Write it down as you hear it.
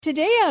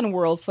Today on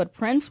World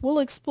Footprints, we'll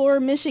explore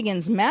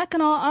Michigan's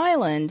Mackinac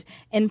Island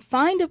and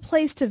find a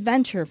place to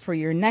venture for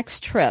your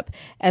next trip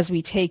as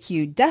we take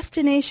you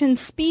destination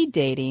speed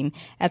dating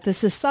at the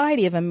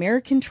Society of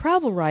American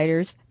Travel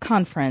Writers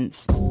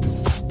Conference.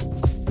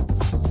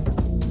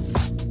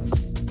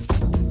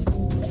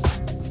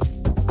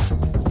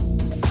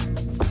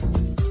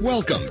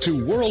 Welcome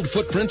to World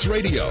Footprints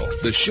Radio,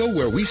 the show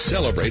where we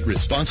celebrate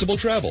responsible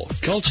travel,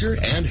 culture,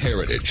 and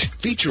heritage,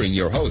 featuring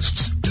your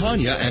hosts,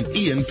 Tonya and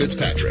Ian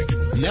Fitzpatrick.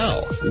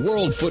 Now,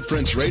 World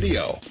Footprints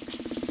Radio.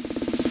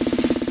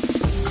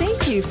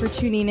 Thank you for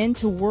tuning in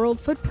to World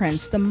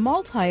Footprints, the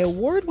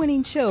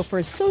multi-award-winning show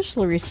for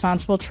socially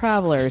responsible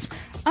travelers.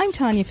 I'm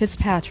Tonya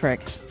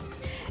Fitzpatrick.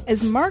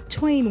 As Mark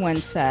Twain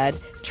once said,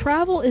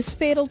 travel is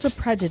fatal to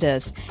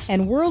prejudice,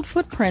 and World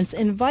Footprints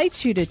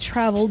invites you to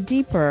travel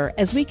deeper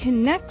as we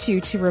connect you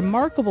to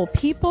remarkable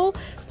people,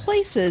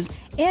 places,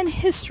 and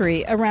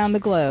history around the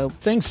globe.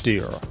 Thanks,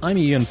 dear. I'm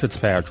Ian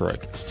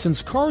Fitzpatrick.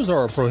 Since cars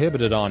are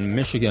prohibited on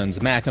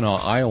Michigan's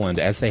Mackinac Island,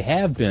 as they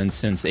have been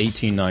since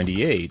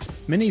 1898,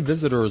 many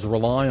visitors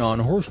rely on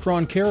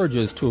horse-drawn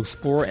carriages to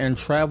explore and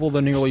travel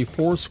the nearly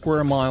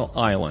 4-square-mile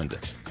island.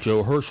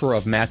 Joe Hersher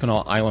of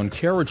Mackinac Island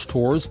Carriage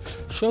Tours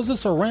shows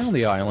us around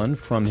the island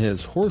from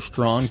his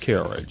horse-drawn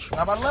carriage.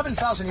 Now, about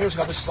 11,000 years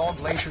ago, this is all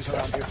glaciers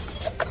around here.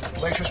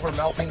 Glaciers were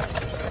melting.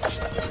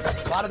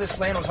 A lot of this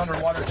land was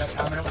underwater at that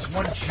time, and it was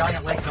one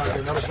giant lake down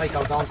here, known as Lake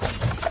Algonquin.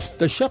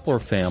 The Shepler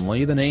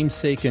family, the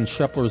namesake in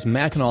Shepler's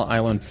Mackinac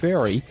Island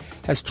Ferry,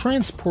 has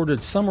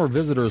transported summer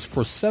visitors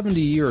for 70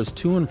 years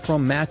to and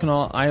from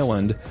Mackinac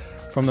Island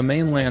from the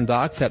mainland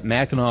docks at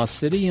Mackinac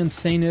City and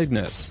St.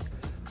 Ignace.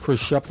 Chris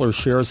Shepler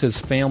shares his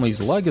family's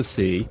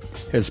legacy,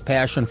 his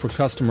passion for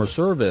customer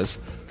service,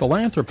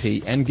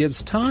 philanthropy, and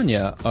gives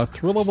Tonya a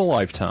thrill of a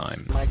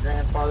lifetime. My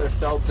grandfather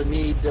felt the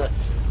need to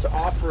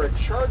offer a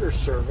charter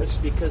service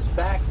because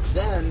back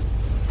then,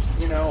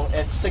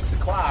 at 6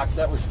 o'clock,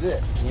 that was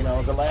it.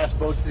 The last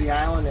boat to the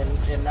island,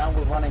 and now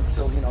we're running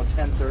till,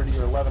 10:30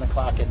 or 11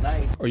 o'clock at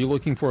night. Are you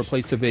looking for a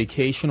place to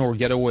vacation or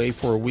get away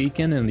for a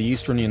weekend in the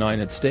eastern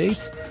United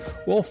States?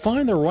 Well,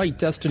 find the right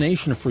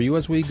destination for you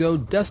as we go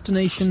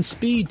destination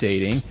speed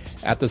dating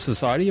at the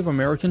Society of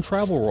American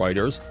Travel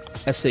Writers,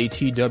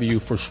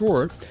 SATW for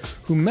short,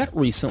 who met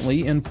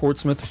recently in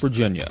Portsmouth,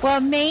 Virginia.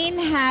 Well, Maine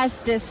has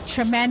this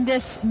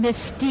tremendous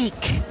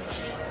mystique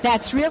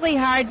that's really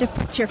hard to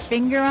put your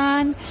finger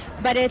on,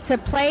 but it's a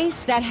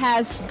place that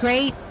has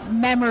great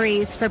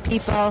memories for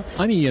people.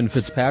 I'm Ian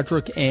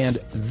Fitzpatrick, and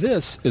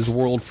this is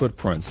World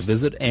Footprints.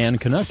 Visit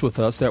and connect with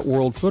us at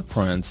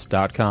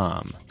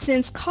worldfootprints.com.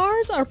 Since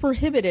cars are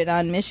prohibited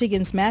on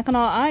Michigan's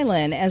Mackinac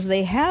Island, as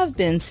they have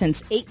been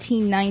since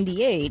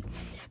 1898,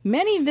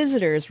 many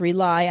visitors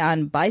rely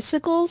on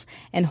bicycles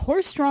and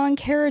horse-drawn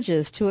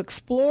carriages to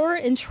explore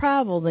and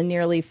travel the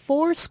nearly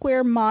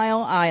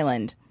 4-square-mile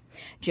island.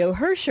 Joe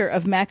Hersher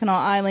of Mackinac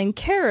Island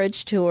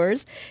Carriage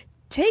Tours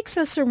takes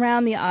us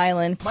around the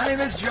island. My name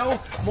is Joe.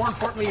 More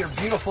importantly, your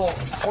beautiful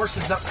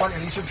horses up front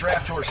here. These are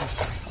draft horses.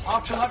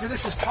 Off to the left,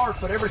 this is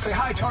Tarfoot. Everybody say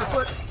hi,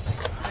 Tarfoot.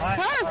 Hi.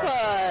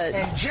 Tarfoot.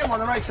 And Jim on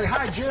the right, say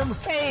hi, Jim.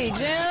 Hey,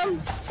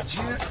 Jim.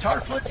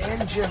 Tarfoot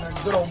and Jim are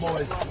good old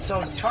boys.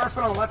 So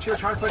Tarfoot on the left here,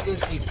 Tarfoot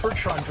is a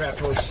Percheron draft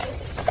horse.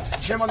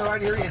 Jim on the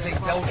right here is a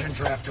Belgian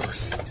draft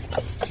horse.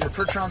 So your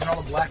Percherons are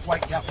all the black,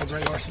 white, dapple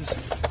gray horses.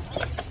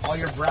 All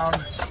your brown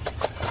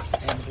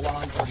and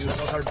blonde horses,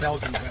 those are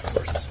Belgian draft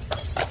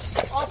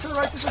horses. Off to the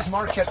right, this is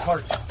Marquette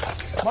Park.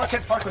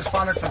 Marquette Park was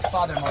founded for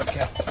Father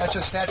Marquette. That's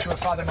a statue of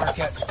Father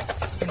Marquette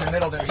in the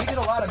middle there. He did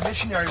a lot of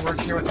missionary work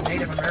here with the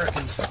Native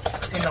Americans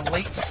in the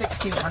late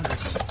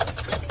 1600s.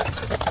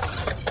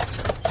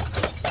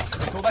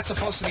 Well, that's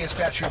supposed to be a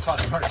statue of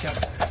Father Marquette.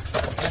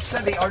 It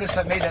said the artist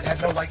that made that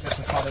had no likeness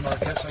of Father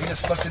Marquette, so he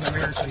just looked in the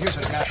mirror and said, here's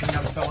a dashing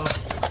young fellow.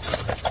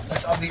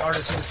 That's of the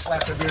artist who just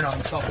slapped a beard on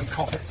himself and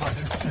called it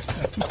Father.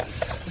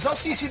 There's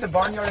also, you see the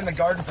barnyard in the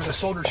garden for the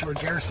soldiers who were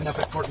garrisoned up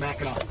at Fort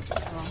Mackinac.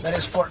 That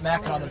is Fort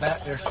Mackinac on the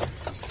back there.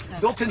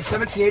 Built in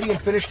 1780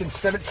 and finished in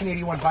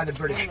 1781 by the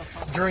British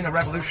during the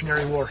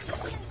Revolutionary War.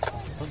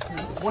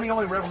 One of the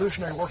only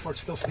Revolutionary War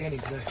forts still standing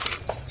today.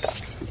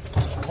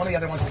 One of the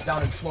other ones is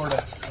down in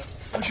Florida.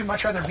 Wouldn't you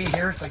much rather be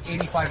here? It's like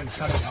 85 and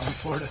sunny down in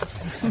Florida.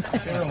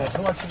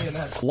 Who wants to be in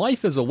that?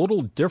 Life is a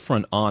little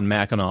different on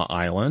Mackinac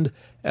Island,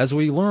 as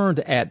we learned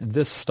at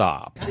this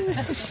stop.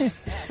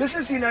 This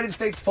is the United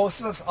States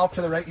Post Office off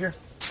to the right here.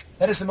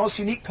 That is the most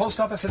unique post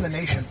office in the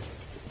nation.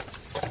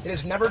 It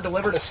has never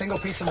delivered a single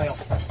piece of mail.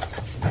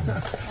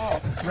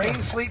 Rain,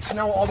 sleet,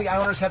 snow, all the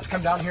islanders have to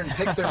come down here and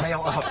pick their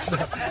mail up.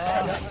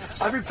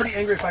 I'd be pretty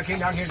angry if I came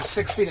down here in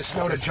 6 feet of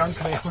snow to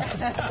junk mail.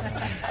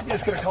 You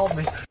just could have called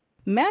me.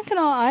 Mackinac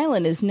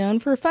Island is known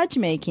for fudge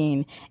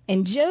making,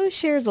 and Joe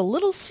shares a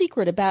little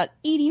secret about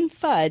eating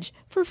fudge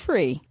for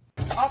free.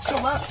 Off to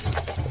the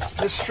left,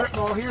 this strip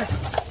mall here,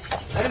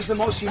 that is the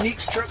most unique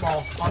strip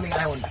mall on the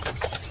island.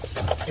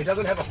 It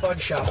doesn't have a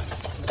fudge shop.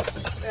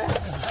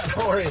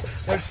 Don't worry,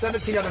 there's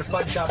 17 other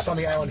fudge shops on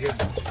the island here.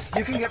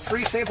 You can get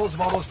free samples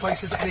of all those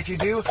places, and if you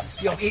do,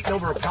 you'll have eaten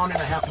over 1.5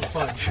 pounds of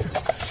fudge.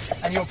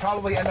 And and you'll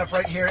probably end up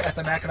right here at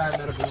the Mackinac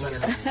Island Medical Center.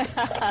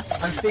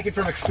 I'm speaking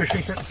from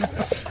experience.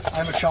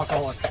 I'm a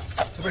chocoholic.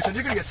 So they said,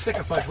 you're going to get sick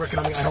of fudge working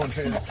on the island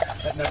here.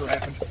 That never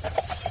happened.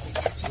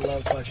 I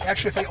love fudge.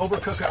 Actually, if they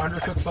overcook or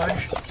undercook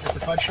fudge at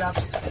the fudge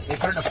shops, they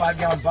put it in a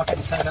 5-gallon bucket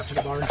and send it up to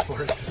the barns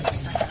for us.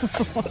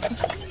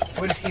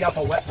 So we just eat up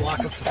a wet block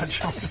of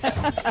fudge.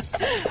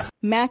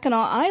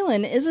 Mackinac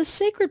Island is a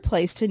sacred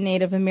place to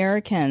Native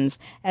Americans,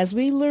 as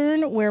we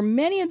learn where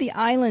many of the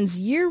island's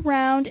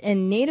year-round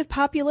and native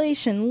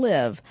population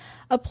live,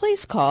 a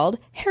place called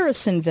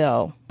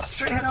Harrisonville.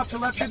 Straight head off to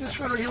the left here. This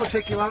road right here will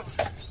take you out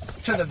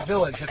to the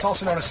village. It's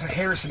also known as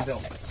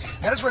Harrisonville.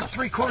 That is where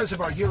 3/4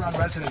 of our year-round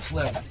residents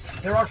live.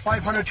 There are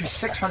 500 to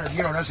 600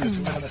 year-round residents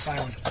who live on this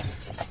island.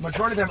 The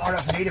majority of them are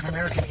of Native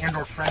American and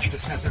or French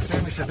descent. Their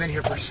families have been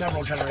here for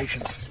several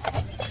generations.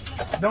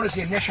 Known as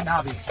the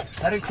Anishinaabe.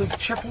 That includes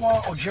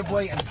Chippewa,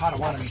 Ojibwe, and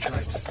Potawatomi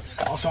tribes.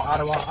 Also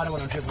Ottawa and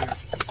Ojibwe are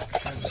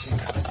kind of the same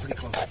tribe, pretty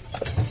close.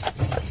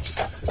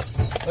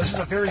 This is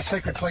a very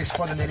sacred place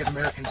for the Native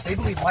Americans. They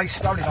believe life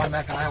started on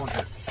Mackinac Island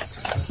here.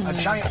 A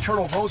giant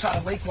turtle rose out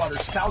of lake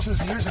waters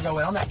thousands of years ago,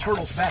 and on that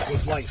turtle's back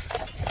was life.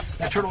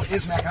 That turtle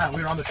is Mackinac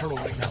Island. We're on the turtle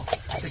right now.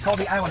 They call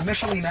the island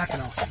Micheli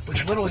Mackinac,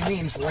 which literally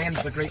means land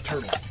of the great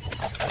turtle.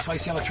 That's why you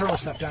see all the turtle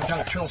stuff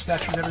downtown. Turtle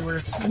statues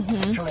everywhere.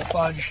 Turtle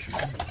fudge,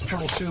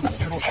 turtle soup,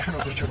 turtle shirts,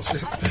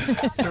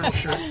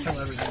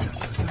 turtle everything.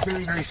 It's a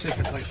very, very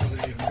sacred place for the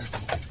Native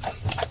Americans.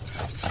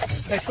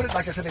 They put it,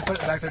 like I said, they put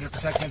it back there to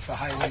protect against the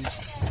high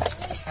winds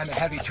and the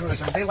heavy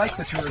tourism. They like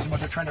the tourism, but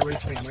they're trying to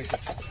raise families.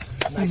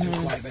 Nice and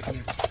quiet back in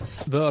here.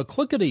 The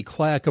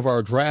clickety-clack of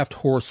our draft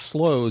horse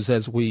slows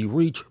as we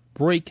reach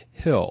Brake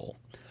Hill,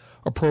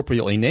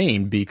 appropriately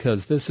named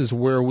because this is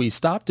where we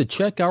stop to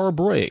check our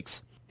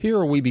brakes.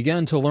 Here we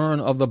begin to learn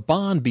of the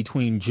bond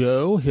between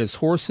Joe, his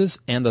horses,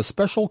 and the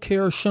special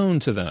care shown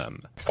to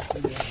them.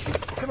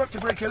 Come up to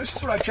Brake Hill. This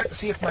is what I check to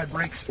see if my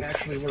brakes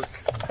actually work.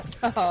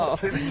 Oh.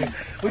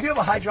 We do have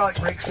a hydraulic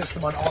brake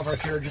system on all of our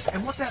carriages,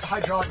 and what that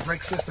hydraulic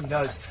brake system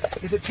does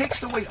is it takes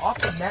the weight off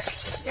the neck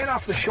and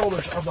off the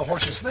shoulders of the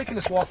horses, so they can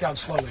just walk down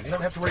slowly. They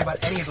don't have to worry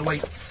about any of the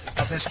weight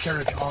of this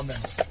carriage on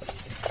them.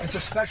 It's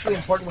especially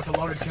important with the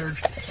loaded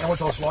carriage and with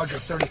those larger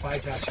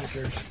 35-passenger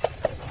carriages.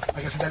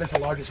 Like I said, that is the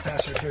largest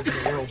passenger carriage in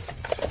the world.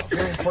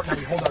 Very important that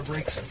we hold our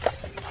brakes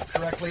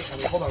correctly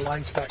and we hold our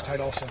lines back tight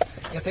also.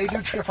 If they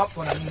do trip up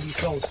when I'm in these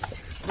hills,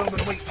 a little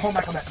bit of weight pulling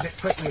back on that bit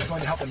quickly is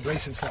going to help them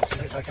brace themselves to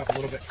get back up a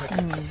little bit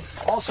quicker.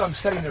 Also, I'm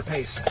setting their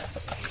pace.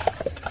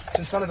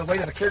 Since none of the weight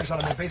of the carriage is on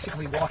them, they're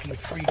basically walking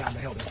free down the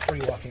hill. They're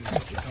free walking, is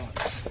what you call it.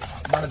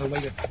 None of the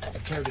weight of the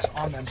carriage is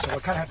on them, so I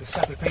kind of have to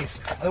set their pace.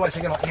 Otherwise,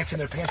 they get all antsy in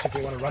their pants if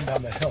they want to run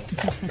down the hill.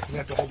 We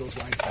have to hold those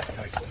lines back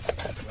tight.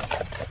 That's well.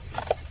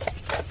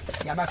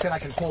 Yeah, I'm not saying I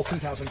can pull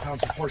 2,000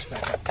 pounds of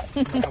horseback up.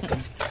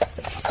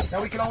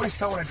 Now, we can always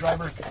tell when a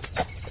driver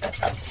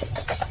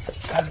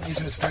hasn't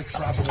using his brakes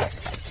properly.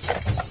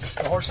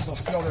 The horses will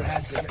spill their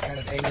heads, they get kind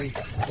of angry.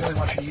 They really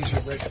want you to use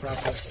your brakes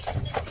properly.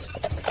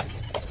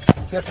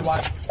 You have to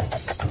watch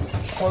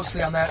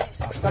closely on that,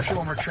 especially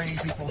when we're training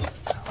people.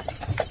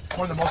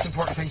 One of the most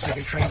important things we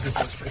can train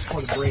people is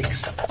for the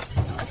brakes.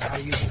 How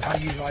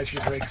to utilize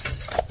your brakes,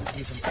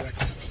 use them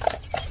correctly.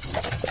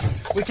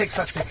 We take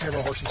such good care of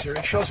our horses here.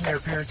 It shows in their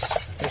appearance,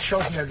 it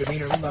shows in their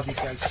demeanor. We love these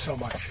guys so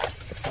much.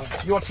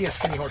 You won't see a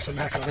skinny horse in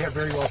Mackinac. They are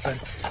very well fed.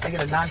 They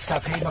get a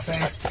non-stop hay buffet,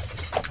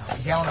 a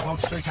gallon of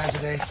oats 3 times a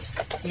day,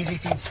 easy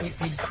feed, sweet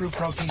feed, crew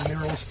protein,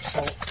 minerals,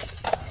 salt.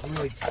 We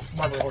really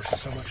love our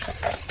horses so much.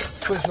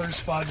 Twizzlers,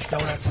 fudge,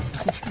 donuts,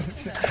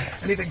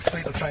 anything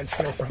sweet they'll try and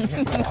steal from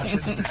you.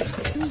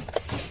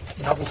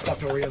 Double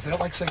stuffed Oreos. They don't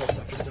like single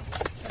stuff, just double.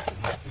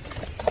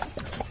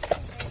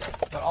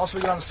 But also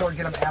we go down to the store and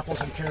get them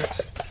apples and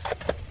carrots.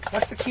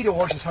 That's the key to a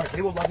horse's heart.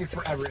 They will love you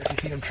forever if you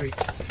feed them treats.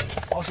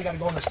 Also, you got to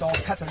go in the stall,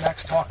 pet their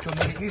necks, talk to them,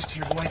 they get used to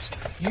your voice,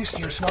 used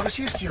to your smell, just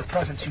used to your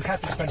presence. You have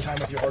to spend time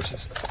with your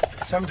horses.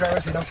 Some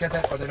drivers, they don't get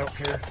that or they don't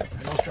care,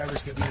 and those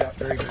drivers get beat out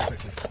very, very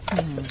quickly.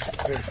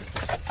 Very quickly.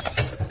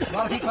 A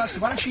lot of people ask,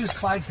 why don't you use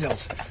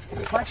Clydesdales?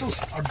 Clydesdales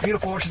are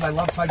beautiful horses. I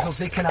love Clydesdales.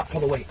 They cannot pull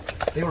the weight.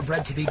 They were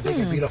bred to be big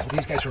and beautiful.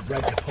 These guys were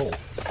bred to pull.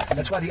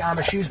 That's why the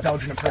Amish use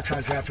Belgian and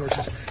Percheron draft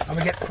horses. And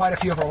we get quite a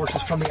few of our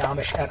horses from the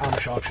Amish at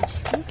Amish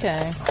auctions.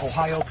 Okay.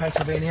 Ohio,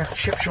 Pennsylvania,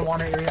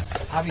 Shipshewana area.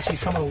 Obviously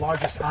some of the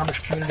largest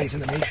Amish communities in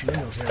the nation in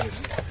those areas.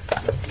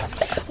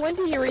 When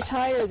do you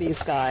retire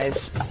these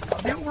guys?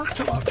 They'll work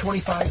till about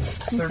 25,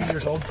 30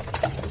 years old.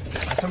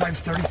 Sometimes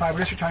 35.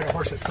 We just retired a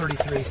horse at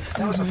 33.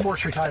 That was a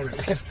forced retirement.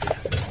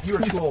 You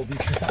were too old. You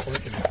could not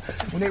work anymore.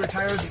 When they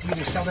retire, they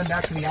either sell them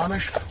back to the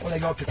Amish or they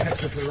go up to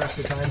Texas for the rest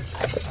of the time.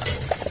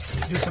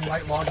 Do some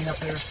light logging up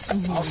there.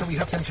 Also, we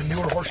hook them to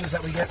newer horses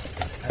that we get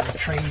and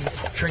train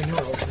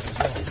newer horses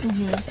as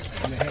well.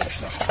 On the hedge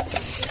stuff.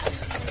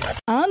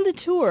 On the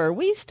tour,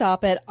 we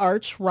stop at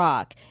Arch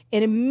Rock,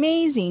 an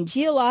amazing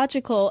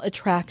geological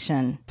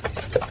attraction.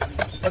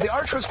 Now, the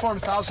arch was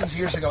formed thousands of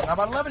years ago. Now,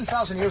 about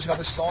 11,000 years ago,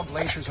 this is all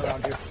glaciers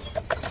around here.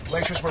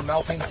 Glaciers were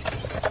melting.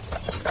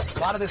 A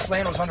lot of this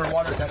land was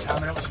underwater at that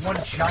time, and it was one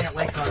giant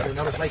lake around here,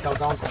 known as Lake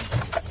Algonquin.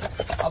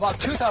 About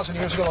 2,000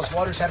 years ago, those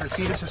waters had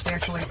receded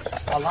substantially.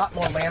 A lot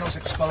more land was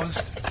exposed.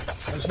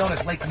 It was known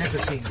as Lake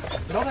Nipissing.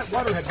 But all that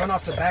water had run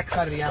off the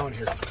backside of the island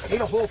here,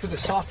 ate a hole through the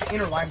soft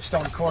inner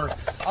limestone core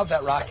of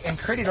that rock, and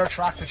created arch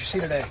rock that you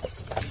see today.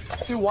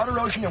 Through water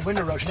erosion and wind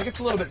erosion, it gets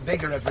a little bit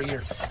bigger every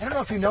year. I don't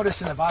know if you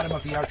noticed in the bottom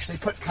of the arch, they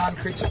put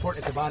concrete support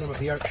at the bottom of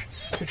the arch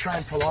to try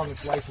and prolong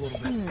its life a little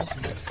bit.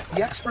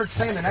 The experts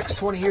say in the next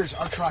 20 years,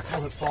 arch rock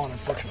will have fallen,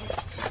 unfortunately.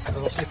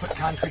 They put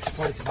concrete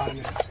support at the bottom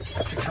of it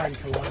to try and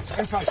prolong it.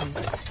 And probably some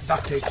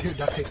duct tape, too.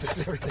 Duct tape fits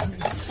everything.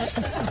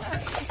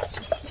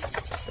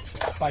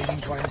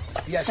 Binding twine.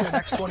 Yeah, so the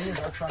next 20 years,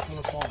 arch rock will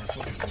have fallen,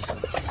 unfortunately.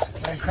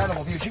 So, an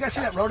incredible view. Did you guys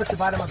see that road at the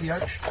bottom of the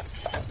arch?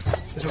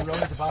 There's a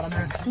road at the bottom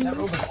there. That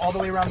road goes all the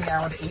way around the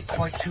island,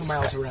 8.2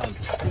 miles around.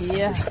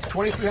 Yeah.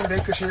 2,300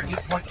 acres here,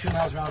 8.2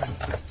 miles around,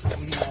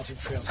 80 miles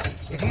of trails.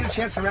 If you get a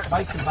chance to rent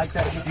bikes and bike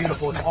that, it's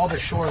beautiful. It's all the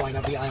shoreline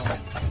of the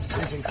island.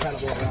 It is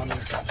incredible around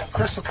there.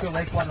 Crystal clear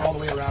lake water all the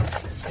way around.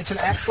 It's an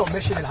actual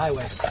Michigan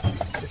highway.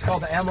 It's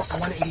called the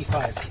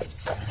M185.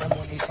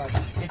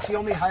 M185. It's the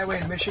only highway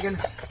in Michigan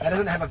that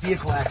doesn't have a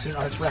vehicle accident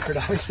on its record,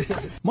 obviously.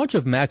 Much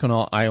of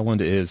Mackinac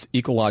Island is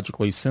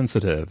ecologically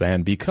sensitive,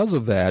 and because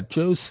of that,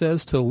 Joe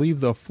says to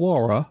leave the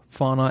flora,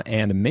 fauna,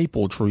 and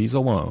maple trees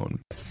alone.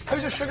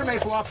 There's a sugar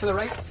maple off to the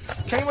right.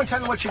 Can anyone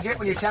tell me what you get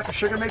when you tap a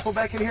sugar maple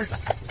back in here?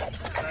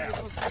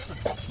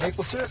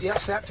 Maple syrup, yep,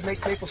 sap to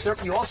make maple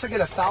syrup. You also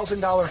get a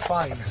 $1,000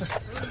 fine.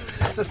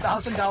 It's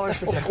 $1,000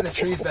 for tapping the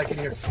trees back in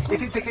here.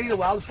 If you pick any of the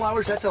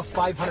wildflowers, that's a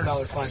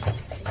 $500 fine.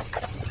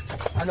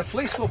 And the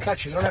police will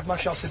catch you. They don't have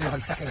much else to do on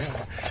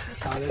Mackinac.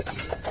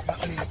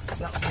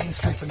 Not main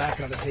streets of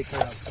Mackinac to take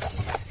care of.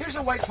 Here's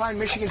a white pine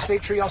Michigan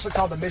state tree, also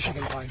called the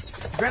Michigan pine.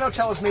 The Grand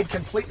Hotel is made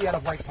completely out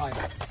of white pine.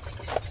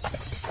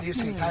 So you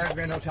see the entire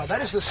Grand Hotel.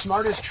 That is the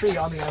smartest tree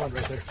on the island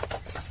right there.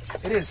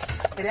 It is.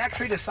 It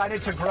actually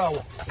decided to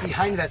grow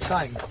behind that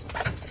sign.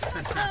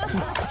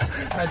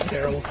 That's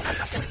terrible.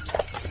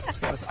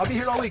 I'll be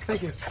here all week,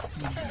 thank you.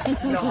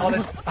 No, all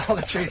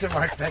the trees are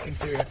marked back in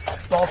here.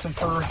 Balsam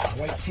fir,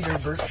 white cedar,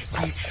 birch,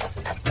 beech,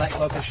 black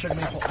locust, sugar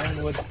maple,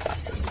 ironwood.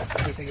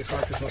 Everything is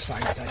marked with those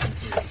signs back in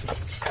here.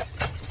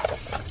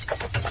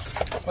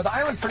 Well, the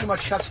island pretty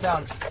much shuts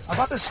down.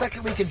 About the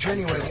second week in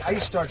January, the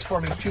ice starts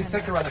forming too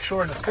thick around the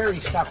shore and the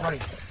ferries stop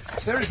running.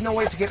 So there is no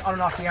way to get on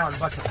and off the island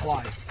but to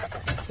fly.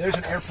 There's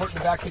an airport in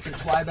the back you can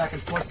fly back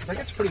and forth. That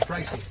gets pretty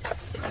pricey.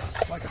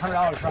 It's like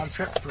 $100 round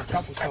trip for a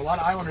couple. So a lot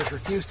of islanders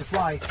refuse to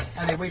fly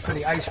and they wait for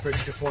the ice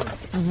bridge to form.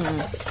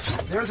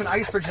 There's an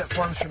ice bridge that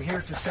forms from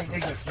here to St.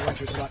 Ignace in the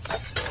winter. It's about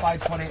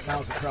 5.8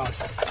 miles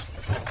across.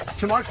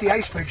 To mark the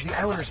ice bridge, the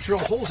islanders drill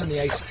holes in the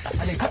ice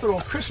and they put their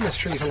old Christmas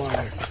trees along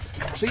there.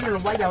 So even in a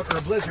whiteout or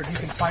a blizzard, you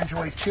can find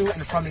your way to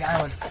and from the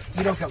island.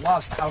 You don't get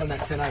lost out on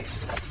that thin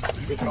ice.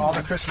 They put all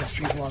the Christmas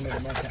trees along there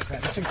to mark that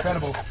path. It's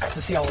incredible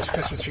to see all those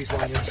Christmas trees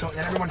along there. So, and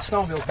everyone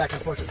snowmobiles back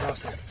and forth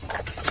across there.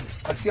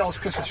 But see all those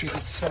Christmas trees,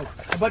 it's so...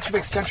 A bunch of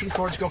extension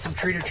cords go from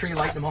tree to tree,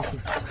 light them all.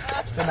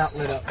 They're not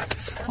lit up.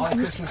 All the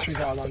Christmas trees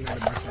are along there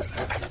to mark that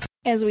path.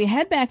 As we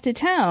head back to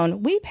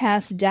town, we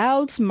pass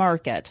Dowd's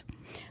Market.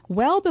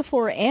 Well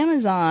before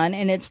Amazon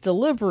and its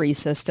delivery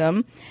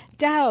system,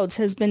 Dowd's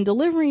has been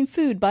delivering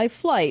food by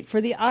flight for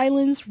the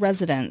island's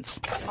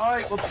residents. All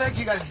right, well, thank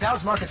you guys.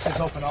 Dowd's Market stays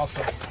open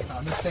also.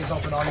 This stays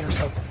open all year,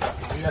 so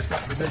you guys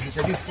got provisions.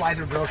 They do fly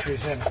their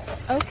groceries in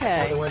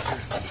okay. for the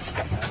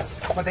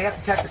winter. But they have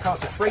to tack the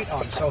cost of freight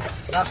on. So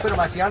last winter,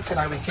 my fiance and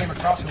I, we came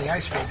across from the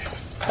ice bridge.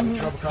 We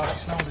drove across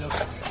the snowmobiles.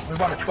 We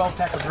bought a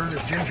 12-pack of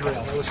Burger's ginger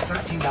ale. It was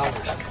 $13.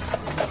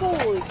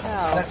 Holy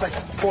cow. So that's like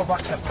 $4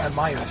 at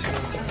Myers.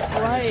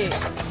 Right.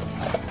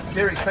 It's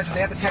very expensive.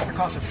 They have to tack the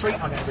cost of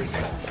freight on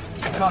everything.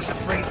 The cost of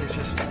freight is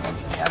just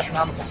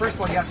astronomical. First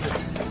of all, you have to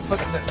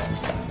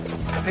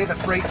pay the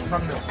freight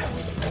from the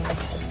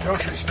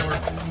grocery store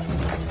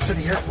to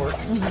the airport,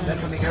 then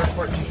from the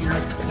airport to here,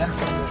 and then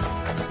from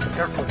the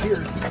airport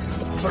here,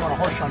 put it on a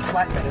horse-drawn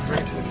flatbed and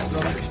bring it to the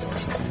grocery store.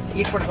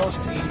 Each one of those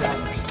is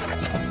 $80.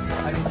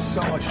 I need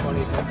so much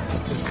money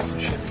to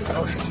ship the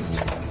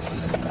groceries.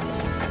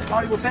 All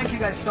right, well, thank you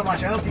guys so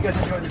much. I hope you guys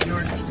enjoyed the tour.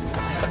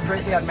 Have a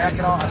great day on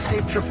Mackinac. A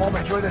safe trip home.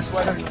 Enjoy this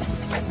weather.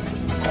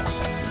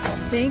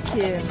 Thank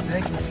you.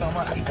 Thank you so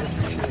much. I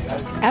appreciate it,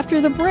 guys. After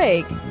the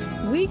break,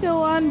 we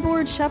go on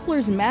board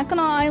Shepler's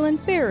Mackinac Island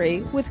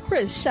ferry with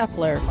Chris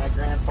Shepler. My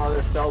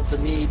grandfather felt the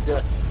need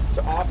to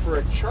offer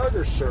a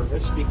charter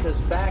service because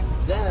back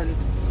then,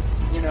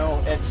 you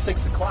know, at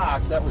 6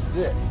 o'clock, that was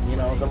it. You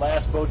know, the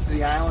last boat to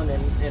the island,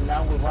 and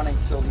now we're running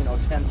till,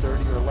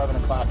 10:30 or 11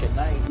 o'clock at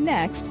night.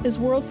 Next, as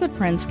World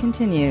Footprints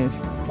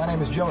continues. My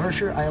name is Joe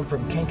Hersher. I am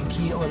from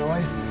Kankakee,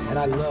 Illinois, and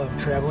I love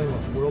traveling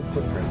with World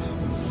Footprints.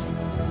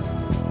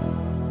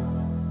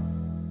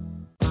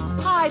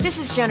 Hi, this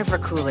is Jennifer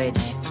Coolidge.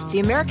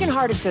 The American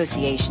Heart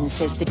Association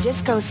says the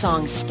disco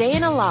song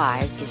Stayin'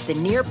 Alive is the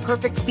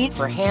near-perfect beat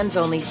for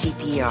hands-only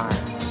CPR.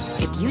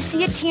 If you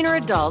see a teen or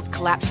adult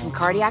collapse from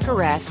cardiac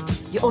arrest,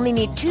 you only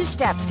need 2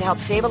 steps to help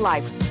save a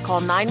life.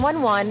 Call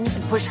 911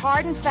 and push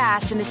hard and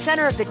fast in the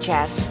center of the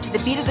chest to the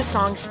beat of the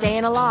song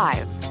Stayin'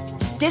 Alive.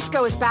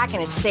 Disco is back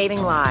and it's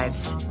saving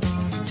lives.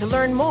 To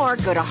learn more,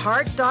 go to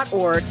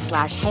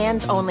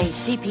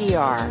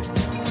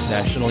heart.org/handsonlycpr.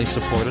 Nationally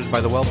supported by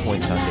the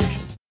WellPoint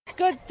Foundation.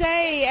 Good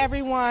day,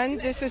 everyone.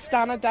 This is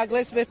Donna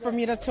Douglas with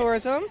Bermuda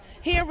Tourism,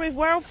 here with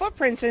World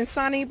Footprints in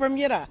sunny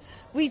Bermuda.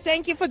 We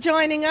thank you for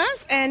joining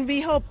us, and we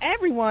hope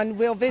everyone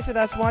will visit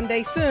us one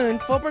day soon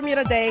for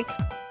Bermuda Day.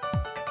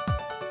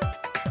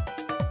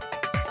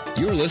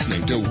 You're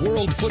listening to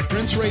World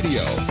Footprints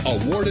Radio,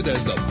 awarded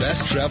as the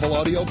best travel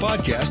audio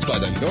podcast by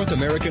the North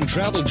American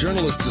Travel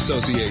Journalists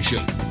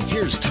Association.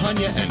 Here's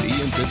Tonya and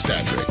Ian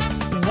Fitzpatrick.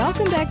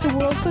 Welcome back to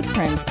World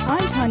Footprints. I'm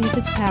Tonya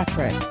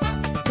Fitzpatrick.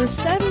 For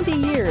 70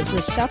 years,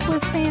 the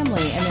Shepler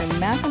family and their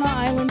Mackinac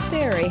Island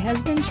ferry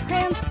has been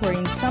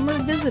transporting summer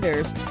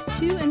visitors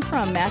to and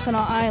from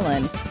Mackinac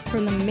Island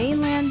from the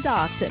mainland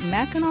docks at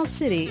Mackinac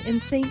City in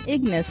St.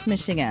 Ignace,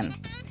 Michigan.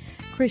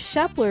 Chris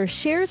Shepler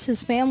shares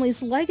his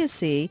family's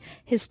legacy,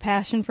 his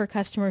passion for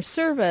customer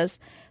service,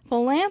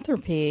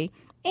 philanthropy,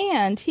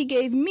 and he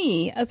gave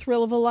me a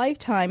thrill of a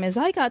lifetime as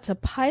I got to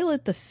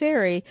pilot the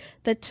ferry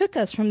that took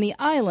us from the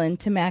island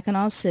to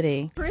Mackinac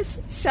City.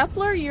 Chris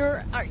Shepler,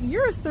 you're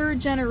a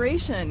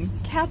third-generation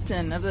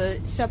captain of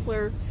the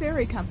Shepler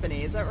Ferry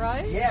Company, is that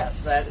right?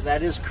 Yes,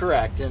 that is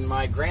correct. And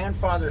my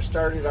grandfather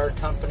started our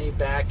company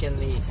back in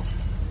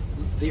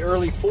the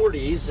early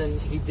 40s, and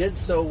he did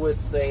so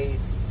with a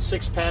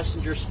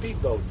 6-passenger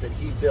speedboat that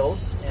he built,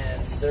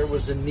 and there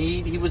was a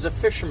need. He was a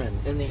fisherman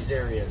in these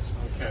areas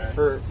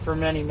for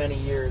many, many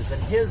years.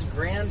 And his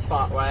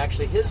grandfather, well,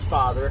 actually his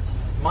father,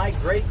 my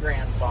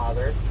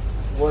great-grandfather,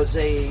 was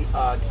a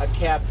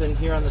captain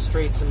here on the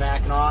Straits of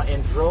Mackinac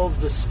and drove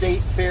the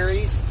state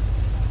ferries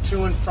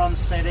to and from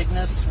St.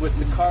 Ignace with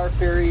the car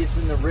ferries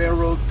and the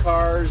railroad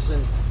cars,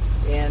 and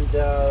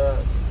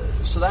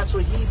so that's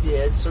what he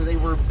did. So they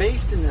were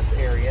based in this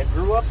area,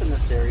 grew up in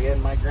this area,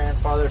 and my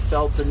grandfather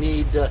felt the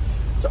need to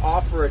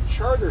offer a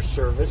charter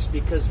service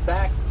because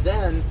back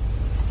then,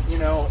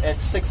 at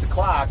 6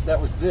 o'clock,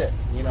 that was it.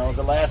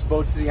 The last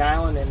boat to the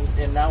island,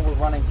 and now we're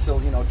running till,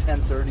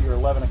 10:30 or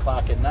 11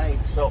 o'clock at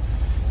night. So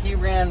he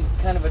ran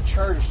kind of a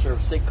charter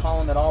service. They'd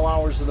call him at all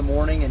hours of the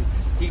morning, and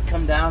he'd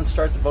come down,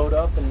 start the boat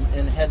up,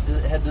 and head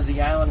to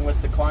the island with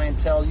the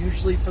clientele,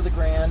 usually for the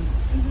grand,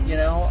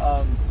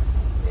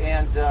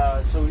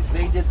 so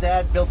they did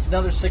that, built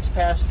another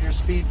 6-passenger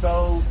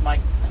speedboat. My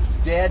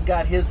dad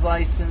got his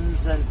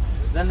license, and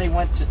then they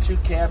went to 2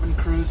 cabin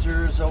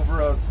cruisers over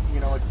a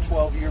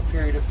 12-year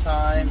period of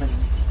time,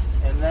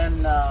 and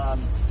then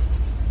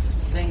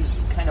things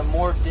kind of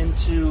morphed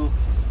into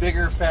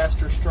bigger,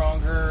 faster,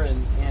 stronger,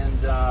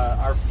 and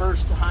our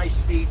first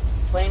high-speed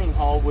planing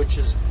hull, which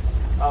is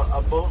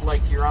a boat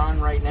like you're on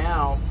right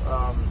now,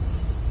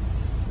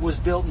 was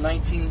built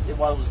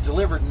was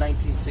delivered in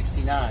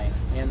 1969,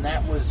 and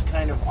that was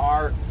kind of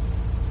our,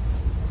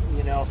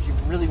 if you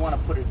really want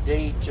to put a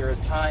date or a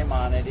time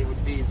on it, it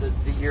would be the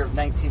year of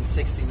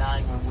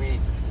 1969 when we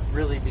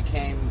really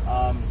became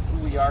who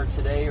we are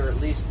today, or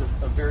at least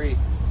a very,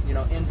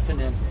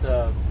 infinite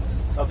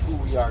of who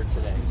we are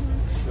today.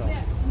 So.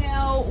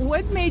 Now,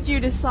 what made you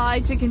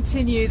decide to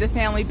continue the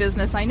family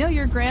business? I know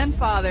your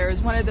grandfather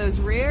is one of those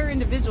rare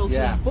individuals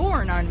who was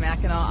born on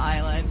Mackinac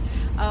Island,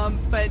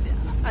 but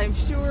I'm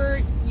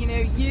sure,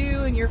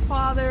 you and your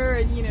father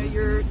and,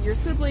 your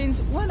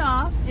siblings went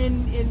off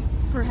in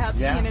perhaps,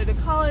 to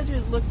college or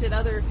looked at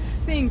other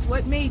things.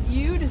 What made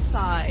you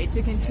decide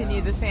to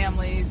continue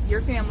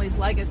your family's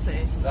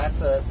legacy?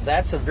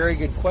 That's a very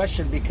good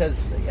question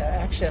because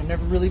actually I've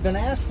never really been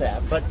asked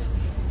that. But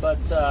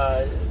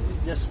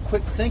just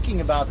quick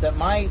thinking about that,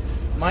 my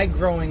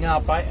growing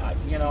up, I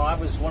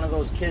was one of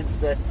those kids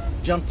that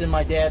jumped in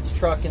my dad's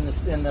truck in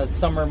the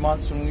summer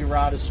months when we were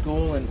out of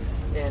school and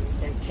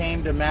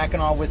came to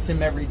Mackinac with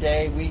him every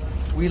day.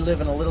 We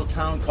live in a little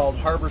town called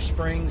Harbor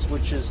Springs,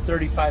 which is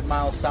 35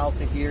 miles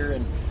south of here,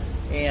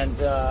 and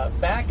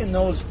back in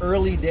those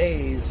early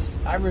days,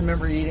 I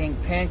remember eating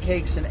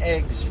pancakes and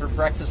eggs for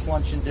breakfast,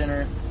 lunch, and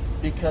dinner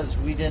because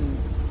we didn't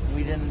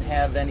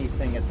have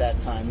anything at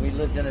that time. We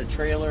lived in a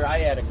trailer. I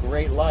had a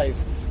great life,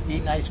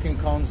 eating ice cream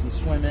cones and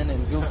swimming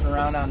and goofing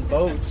around on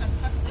boats,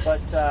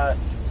 but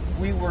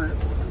we were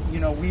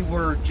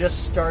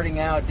just starting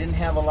out, didn't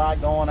have a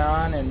lot going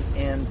on, and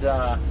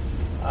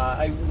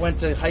I went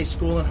to high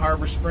school in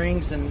Harbor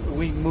Springs, and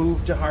we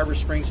moved to Harbor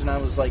Springs when I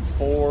was like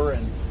 4,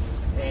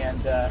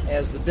 and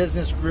as the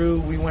business grew,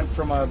 we went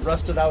from a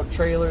rusted out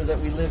trailer that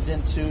we lived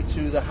into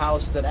to the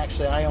house that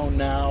actually I own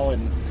now,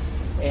 and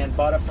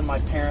bought it from my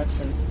parents,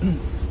 and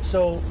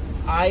so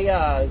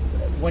I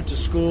went to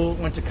school,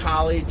 went to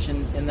college,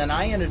 and then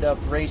I ended up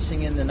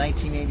racing in the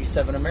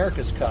 1987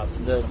 America's Cup,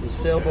 the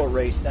sailboat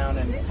race down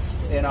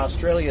in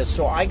Australia.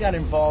 So I got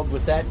involved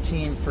with that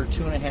team for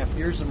 2.5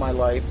 years of my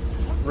life,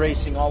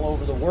 racing all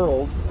over the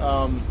world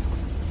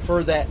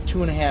for that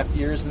 2.5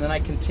 years, and then I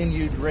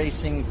continued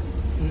racing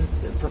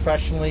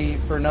professionally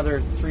for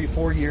another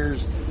 3-4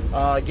 years,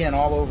 again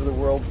all over the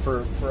world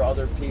for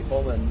other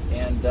people,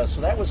 and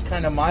so that was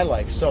kind of my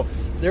life. So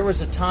there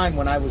was a time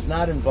when I was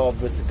not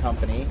involved with the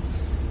company,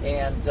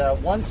 and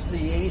once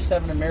the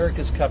 87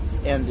 America's Cup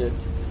ended,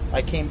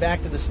 I came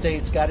back to the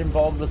States, got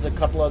involved with a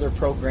couple other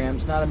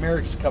programs, not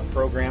America's Cup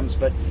programs,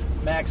 but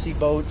maxi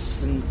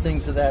boats and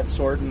things of that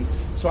sort. And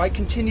so I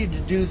continued to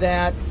do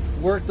that,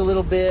 worked a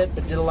little bit,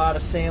 but did a lot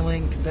of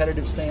sailing,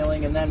 competitive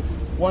sailing. And then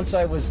once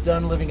I was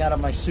done living out of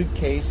my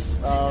suitcase,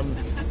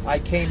 I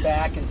came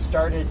back and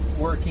started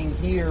working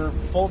here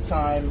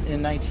full-time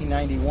in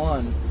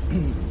 1991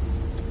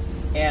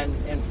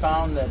 and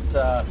found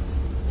that,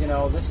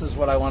 this is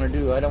what I want to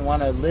do. I don't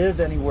want to live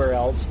anywhere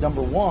else,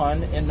 number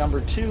one. And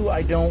number two,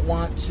 I don't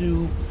want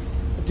to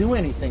do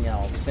anything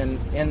else. And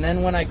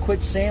then when I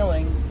quit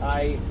sailing,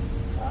 I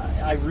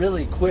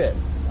really quit.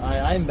 I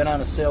haven't been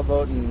on a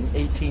sailboat in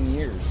 18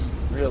 years,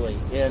 really.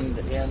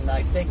 And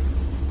I think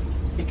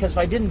because if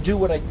I didn't do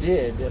what I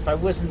did, if I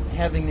wasn't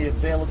having the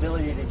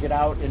availability to get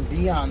out and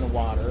be on the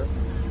water,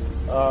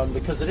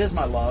 because it is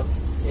my love,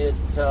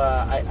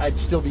 I'd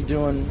still be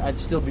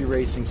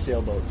racing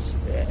sailboats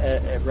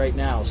right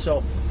now.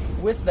 So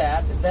with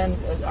that, then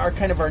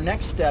our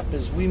next step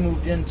is we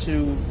moved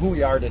into who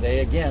we are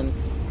today. Again,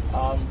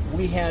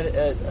 we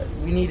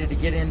needed to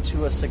get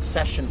into a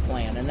succession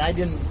plan, and I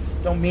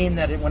don't mean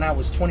that when I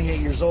was 28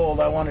 years old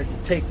I wanted to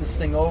take this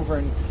thing over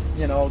and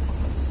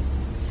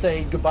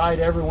say goodbye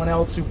to everyone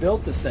else who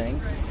built the thing,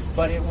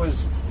 but it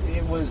was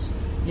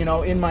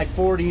in my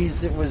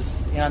 40s.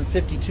 I'm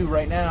 52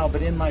 right now,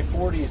 but in my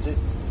 40s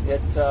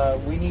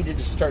we needed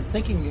to start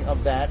thinking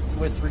of that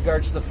with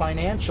regards to the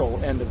financial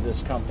end of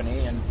this company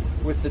and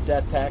with the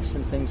death tax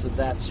and things of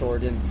that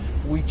sort. And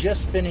we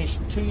just finished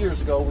 2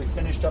 years ago. We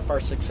finished up our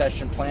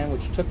succession plan,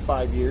 which took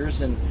 5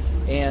 years, and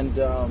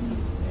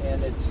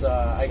it's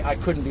I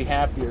couldn't be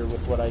happier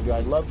with what I do.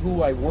 I love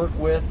who I work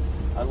with.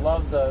 I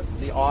love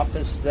the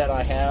office that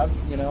I have,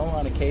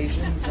 on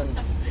occasions,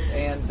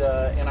 and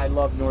I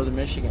love Northern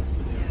Michigan.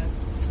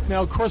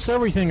 Now, of course,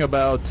 everything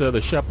about the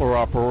Shepler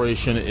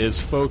operation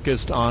is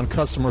focused on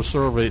customer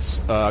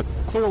service.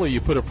 Clearly, you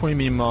put a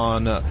premium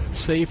on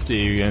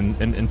safety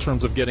in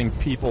terms of getting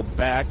people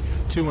back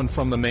to and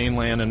from the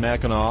mainland and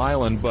Mackinac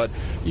Island, but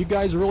you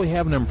guys really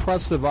have an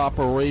impressive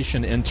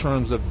operation in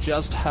terms of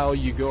just how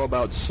you go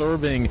about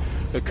serving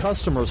the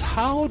customers.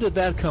 How did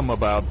that come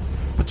about,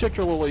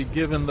 particularly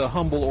given the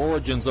humble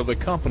origins of the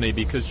company,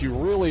 because you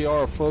really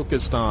are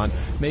focused on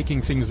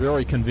making things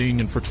very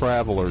convenient for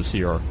travelers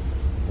here?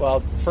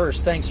 Well,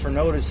 first, thanks for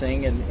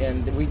noticing,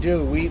 and we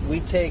do. We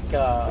take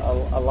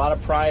a lot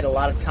of pride, a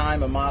lot of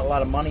time, a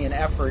lot of money and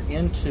effort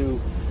into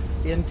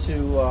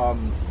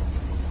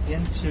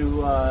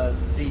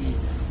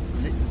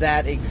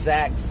that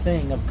exact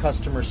thing of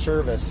customer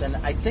service. And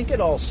I think it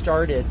all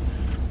started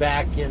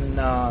back in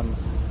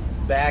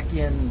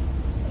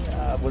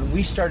when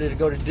we started to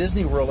go to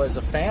Disney World as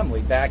a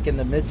family back in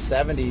the mid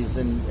 70s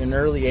and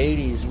early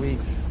 80s.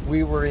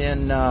 We were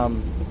in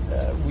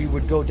we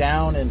would go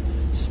down and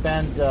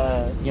spend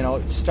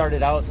it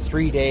started out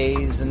 3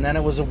 days, and then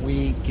it was a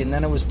week, and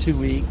then it was 2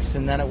 weeks,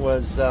 and then it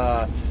was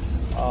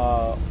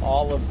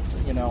all of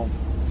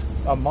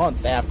a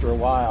month after a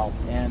while.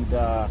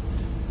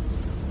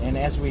 And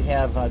as we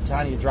have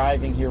Tonya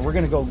driving here, we're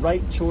going to go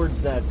right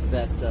towards that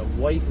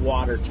white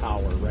water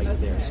tower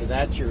right there. So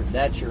that's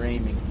your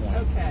aiming point.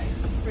 Okay,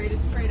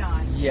 straight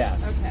on.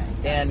 Yes. Okay.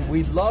 And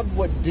we loved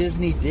what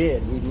Disney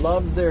did. We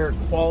loved their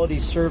quality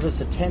service,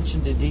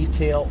 attention to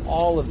detail,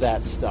 all of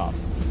that stuff.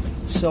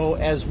 So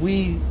as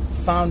we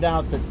found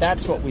out that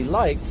that's what we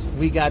liked,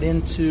 we got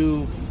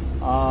into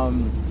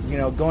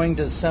going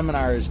to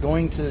seminars,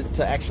 going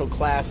to actual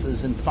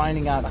classes, and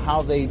finding out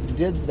how they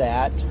did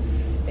that,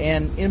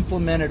 and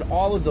implemented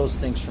all of those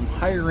things from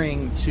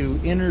hiring to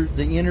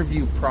the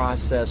interview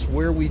process,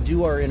 where we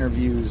do our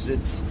interviews.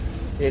 It's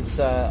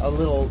a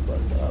little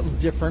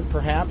different,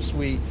 perhaps.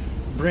 We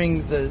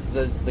bring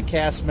the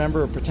cast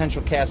member or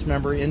potential cast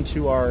member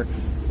into our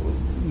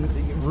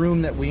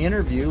room that we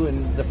interview,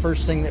 and the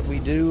first thing that we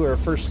do, or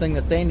first thing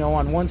that they know,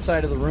 on one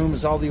side of the room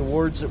is all the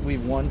awards that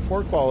we've won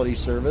for quality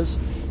service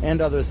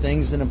and other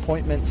things, and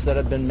appointments that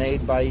have been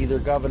made by either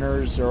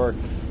governors or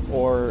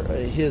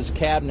his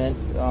cabinet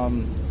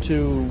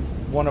to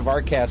one of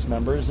our cast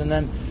members. And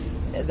then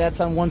that's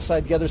on one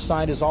side. The other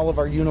side is all of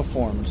our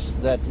uniforms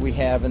that we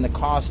have and the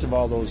cost of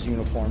all those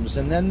uniforms.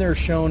 And then they're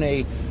shown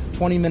a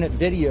 20-minute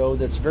video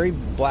that's very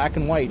black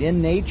and white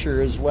in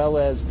nature, as well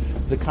as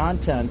the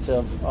content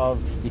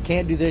of you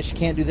can't do this, you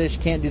can't do this,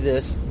 you can't do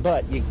this,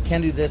 but you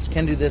can do this,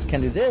 can do this,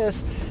 can do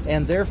this,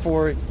 and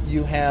therefore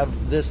you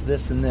have this,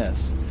 this, and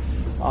this.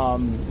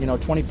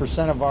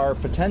 20% of our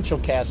potential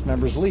cast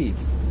members leave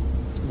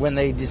when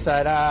they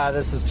decide,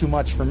 this is too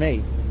much for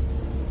me.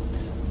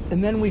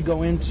 And then we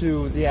go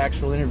into the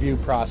actual interview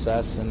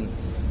process. And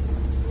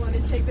you want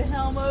to take the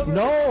helm over?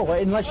 No,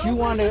 unless you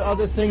want to,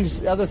 other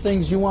things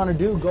you want to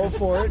do, go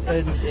for it,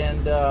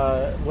 and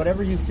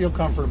whatever you feel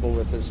comfortable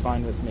with is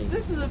fine with me.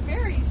 This is a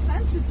very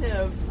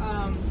sensitive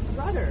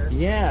rudder.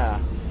 Yeah.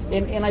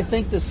 And I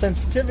think the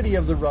sensitivity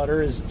of the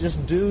rudder is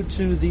just due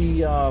to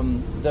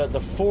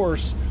the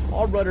force.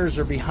 All rudders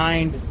are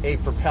behind a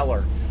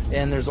propeller,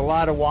 and there's a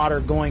lot of water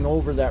going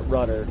over that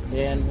rudder.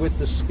 And with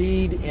the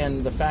speed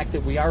and the fact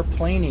that we are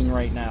planing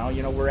right now,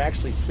 we're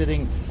actually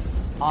sitting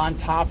on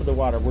top of the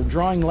water. We're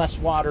drawing less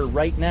water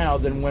right now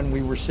than when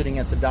we were sitting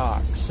at the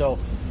dock. So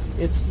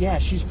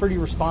she's pretty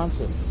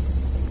responsive.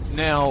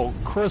 Now,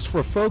 Chris,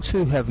 for folks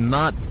who have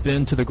not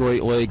been to the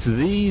Great Lakes,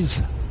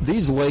 these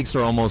lakes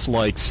are almost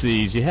like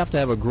seas. You have to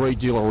have a great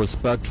deal of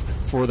respect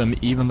for them,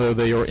 even though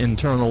they are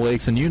internal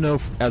lakes. And you know,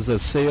 as a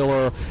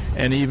sailor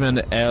and even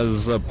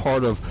as a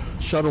part of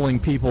shuttling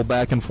people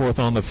back and forth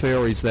on the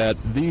ferries, that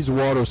these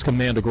waters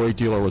command a great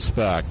deal of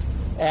respect.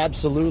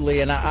 Absolutely,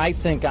 and I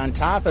think on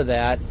top of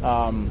that,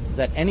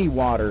 that any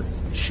water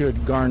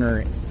should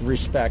garner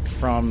respect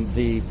from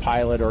the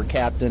pilot or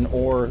captain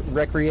or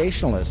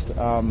recreationalist.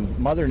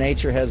 Mother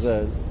Nature has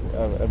a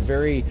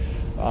very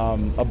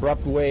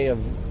abrupt way of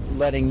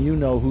letting you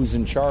know who's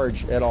in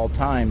charge at all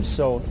times.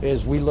 So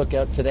as we look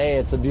out today,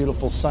 it's a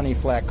beautiful, sunny,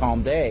 flat,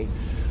 calm day.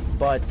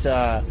 But,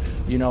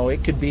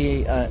 it could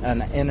be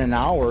in an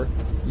hour,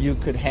 you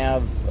could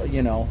have,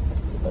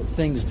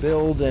 things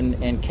build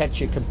and catch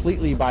you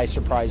completely by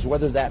surprise,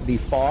 whether that be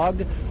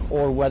fog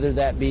or whether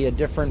that be a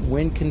different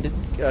wind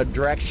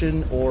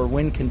direction or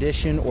wind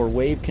condition or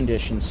wave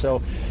condition.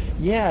 So,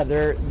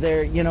 they're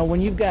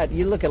when you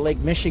look at Lake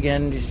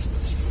Michigan,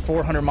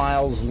 400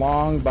 miles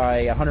long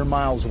by 100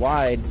 miles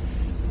wide,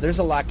 there's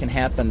a lot can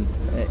happen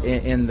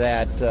in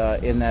that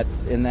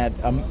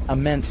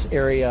immense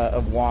area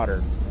of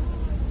water.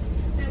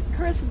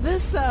 Chris,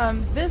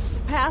 this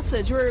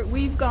passage we're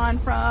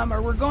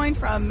going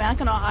from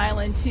Mackinac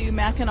Island to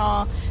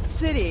Mackinac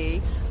City,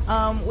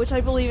 which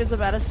I believe is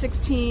about a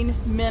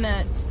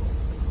 16-minute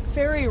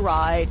ferry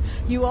ride.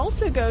 You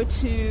also go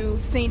to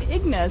St.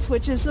 Ignace,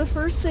 which is the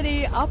first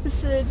city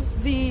opposite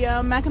the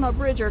Mackinac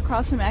Bridge, or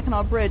across the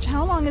Mackinac Bridge.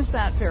 How long is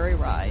that ferry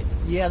ride?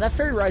 Yeah, that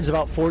ferry ride's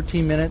about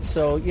 14 minutes,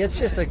 so it's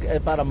just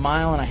about a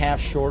mile and a half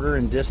shorter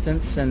in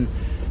distance. And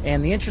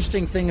the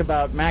interesting thing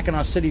about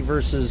Mackinac City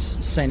versus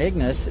St.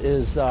 Ignace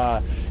is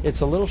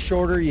it's a little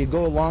shorter. You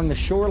go along the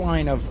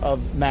shoreline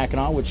of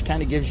Mackinac, which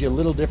kind of gives you a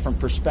little different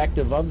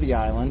perspective of the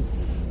island.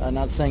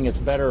 Not saying it's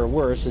better or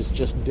worse, it's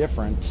just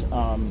different,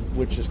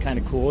 which is kind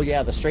of cool.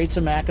 Yeah, the Straits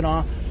of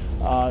Mackinac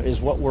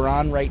is what we're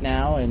on right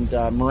now, and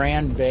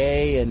Moran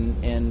Bay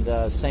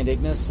and St.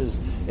 Ignace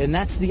and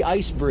that's the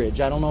ice bridge.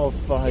 I don't know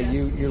if yes.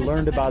 you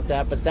learned about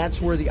that, but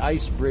that's where the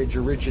ice bridge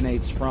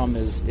originates from,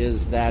 is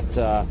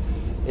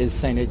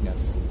St.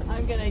 Ignace.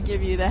 I'm going to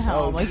give you the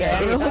helm. Okay.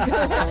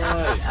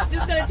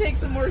 Just going to take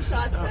some more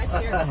shots back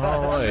here.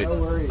 All right.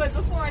 No worries. But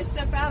before I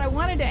step out, I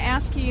wanted to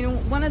ask you,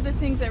 one of the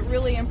things that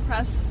really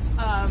impressed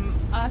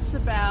us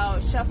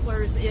about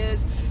Shepler's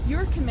is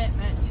your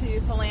commitment to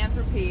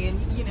philanthropy. And,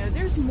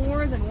 there's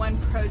more than one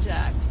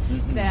project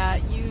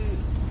that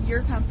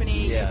your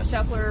company, yes.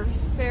 Shepler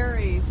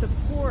Ferry,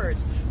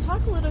 supports.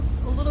 Talk a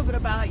little bit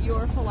about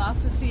your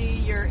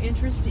philosophy, your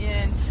interest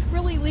in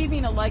really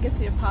leaving a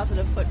legacy of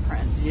positive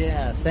footprints.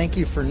 Yeah, thank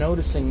you for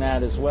noticing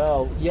that as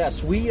well.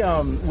 Yes, we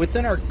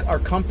within our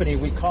company,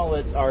 we call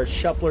it our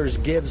Shepler's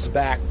Gives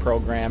Back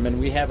program, and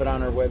we have it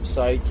on our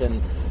website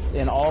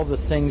and all the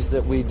things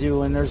that we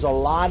do. And there's a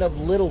lot of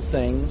little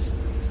things,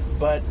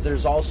 but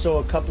there's also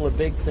a couple of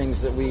big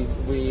things that we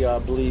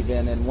believe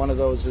in, and one of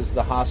those is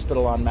the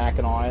hospital on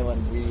Mackinac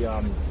Island. We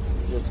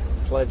just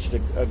pledged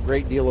a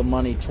great deal of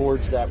money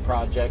towards that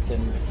project,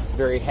 and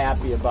very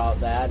happy about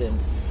that.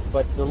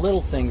 But the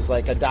little things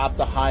like adopt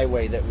a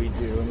highway that we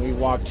do, and we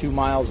walk 2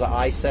 miles of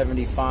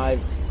I-75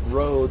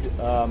 road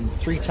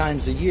 3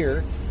 times a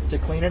year to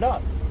clean it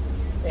up.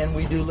 And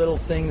we do little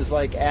things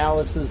like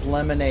Alice's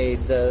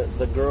Lemonade,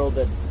 the girl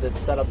that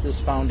set up this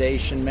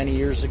foundation many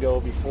years ago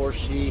before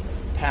she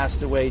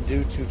passed away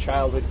due to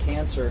childhood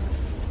cancer,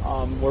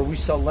 where we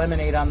sell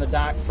lemonade on the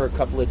dock for a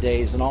couple of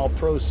days, and all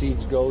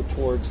proceeds go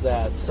towards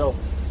that. So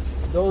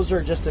those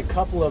are just a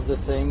couple of the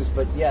things,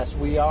 but yes,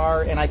 we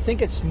are, and I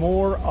think it's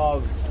more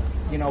of,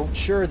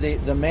 sure,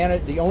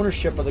 the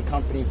ownership of the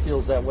company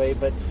feels that way,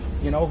 but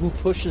who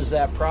pushes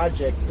that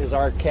project is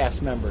our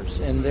cast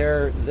members, and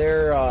they're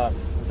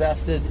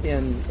vested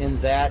in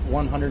that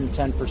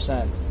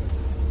 110%.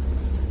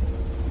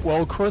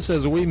 Well, Chris,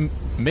 as we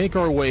make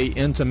our way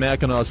into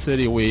Mackinac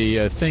City,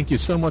 we thank you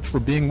so much for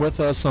being with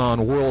us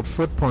on World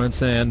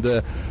Footprints,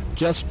 and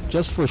just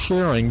for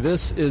sharing.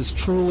 This is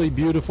truly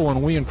beautiful,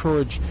 and we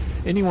encourage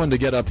anyone to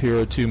get up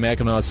here to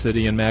Mackinac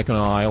City and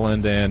Mackinac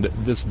Island and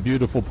this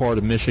beautiful part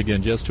of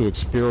Michigan just to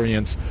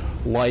experience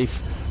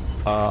life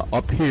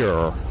up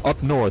here,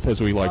 up north,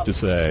 as we like to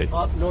say.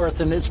 Up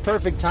north, and it's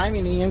perfect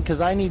timing, Ian, because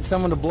I need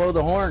someone to blow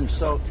the horn,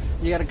 so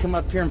you got to come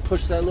up here and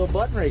push that little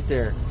button right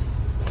there.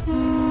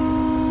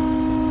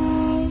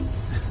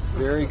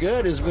 Very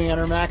good, as we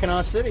enter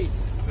Mackinac City.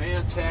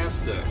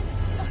 Fantastic.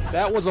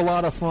 That was a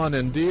lot of fun,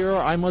 and dear,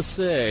 I must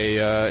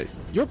say,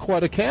 you're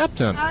quite a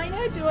captain. I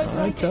know, do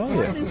I tell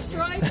you. Captain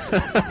Stripe?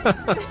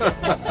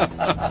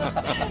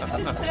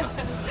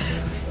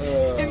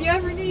 If you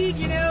ever need,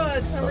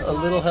 a summertime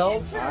a little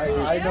help, intern,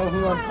 I know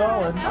who I'm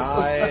calling.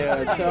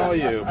 I tell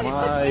you,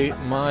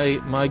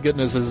 my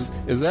goodness,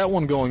 is that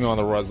one going on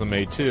the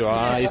resume too?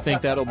 I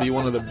think that'll be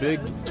one of the big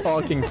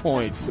talking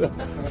points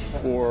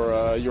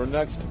for your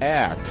next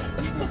act.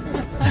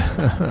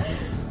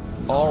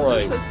 All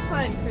right. This was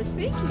fun, Chris.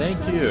 Thank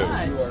you so you.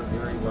 much. You are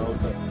very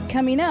welcome.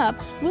 Coming up,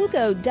 we'll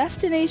go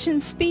destination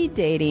speed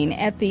dating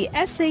at the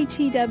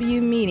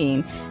SATW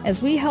meeting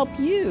as we help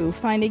you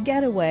find a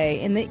getaway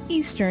in the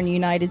eastern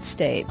United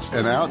States.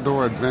 An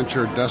outdoor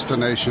adventure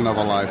destination of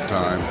a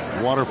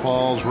lifetime.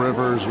 Waterfalls,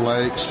 rivers,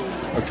 lakes.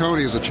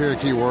 Oconee is a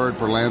Cherokee word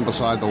for land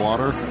beside the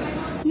water.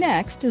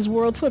 Next, as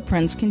World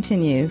Footprints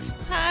continues.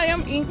 Hi,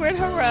 I'm Ingrid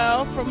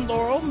Harrell from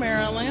Laurel,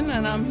 Maryland,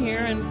 and I'm here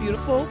in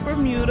beautiful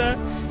Bermuda,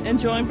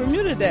 enjoying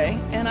Bermuda Day,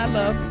 and I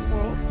love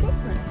World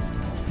Footprints.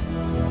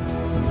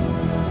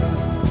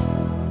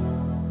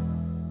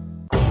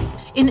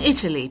 In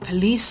Italy,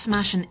 police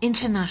smash an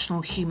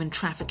international human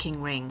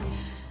trafficking ring.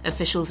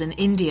 Officials in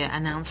India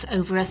announce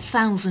over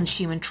 1,000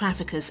 human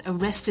traffickers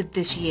arrested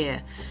this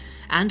year.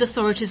 And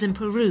authorities in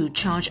Peru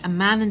charge a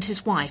man and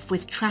his wife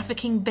with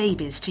trafficking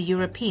babies to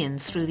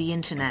Europeans through the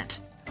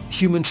internet.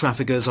 Human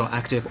traffickers are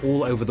active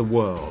all over the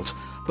world,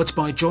 but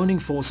by joining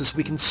forces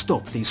we can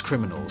stop these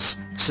criminals.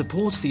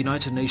 Support the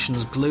United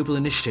Nations Global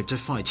Initiative to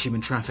Fight Human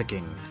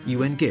Trafficking,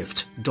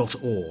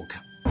 ungift.org.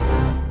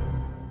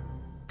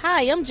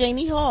 Hi, I'm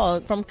Janie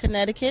Hall from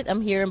Connecticut.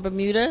 I'm here in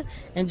Bermuda,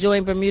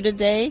 enjoying Bermuda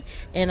Day,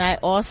 and I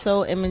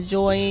also am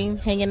enjoying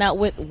hanging out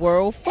with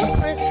World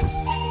Footprints.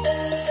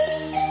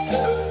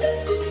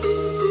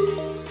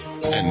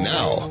 And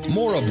now,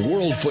 more of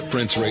World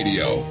Footprints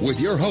Radio with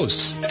your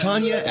hosts,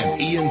 Tonya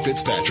and Ian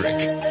Fitzpatrick.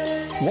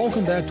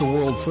 Welcome back to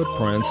World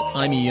Footprints.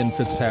 I'm Ian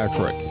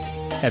Fitzpatrick.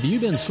 Have you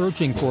been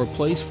searching for a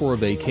place for a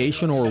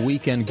vacation or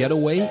weekend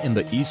getaway in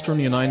the eastern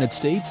United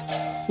States?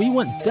 We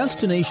went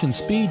destination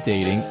speed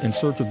dating in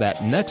search of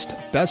that next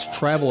best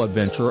travel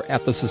adventure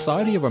at the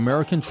Society of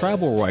American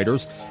Travel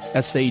Writers,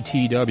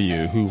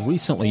 SATW, who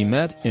recently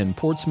met in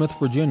Portsmouth,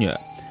 Virginia.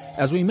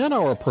 As we met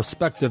our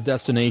prospective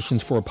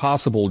destinations for a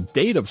possible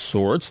date of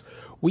sorts,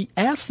 we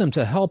asked them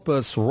to help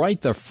us write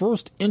the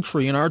first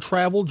entry in our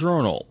travel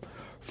journal.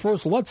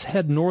 First, let's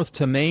head north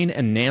to Maine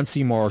and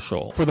Nancy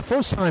Marshall. For the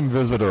first-time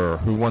visitor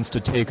who wants to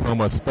take home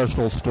a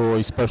special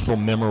story, special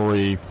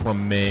memory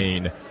from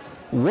Maine,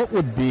 what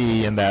would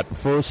be in that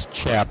first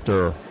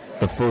chapter,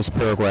 the first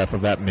paragraph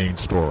of that Maine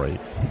story?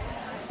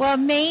 Well,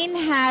 Maine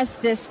has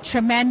this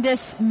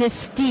tremendous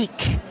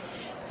mystique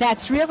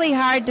that's really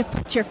hard to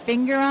put your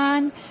finger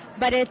on,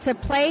 but it's a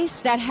place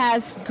that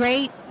has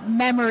great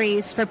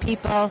memories for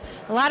people.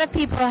 A lot of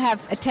people have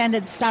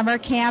attended summer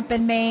camp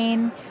in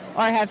Maine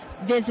or have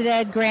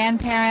visited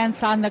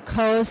grandparents on the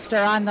coast or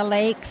on the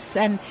lakes,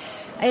 and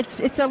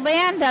it's a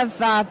land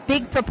of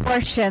big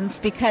proportions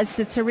because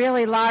it's a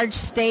really large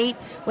state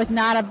with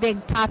not a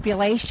big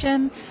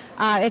population.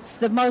 It's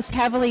the most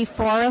heavily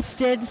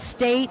forested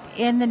state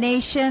in the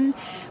nation,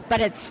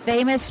 but it's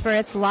famous for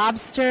its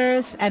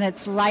lobsters and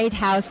its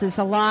lighthouses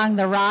along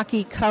the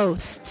rocky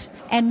coast.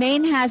 And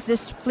Maine has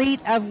this fleet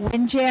of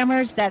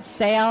windjammers that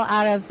sail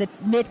out of the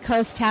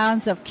mid-coast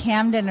towns of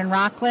Camden and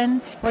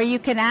Rockland, where you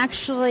can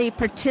actually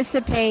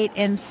participate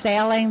in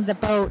sailing the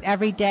boat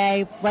every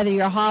day, whether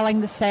you're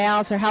hauling the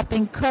sails or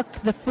helping cook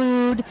the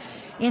food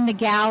in the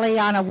galley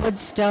on a wood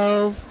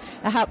stove,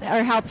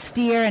 or help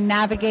steer and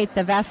navigate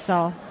the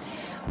vessel.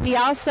 We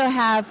also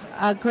have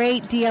a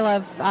great deal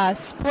of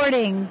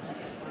sporting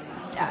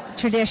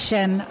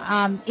tradition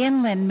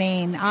inland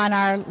Maine on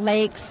our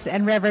lakes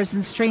and rivers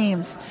and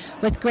streams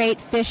with great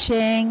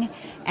fishing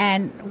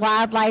and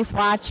wildlife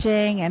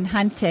watching and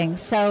hunting.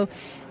 So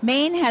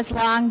Maine has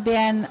long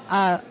been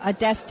a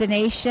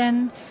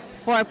destination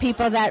for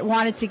people that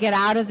wanted to get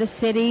out of the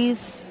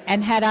cities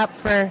and head up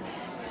for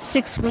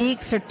 6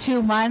 weeks or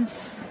 2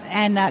 months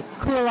and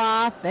cool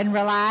off and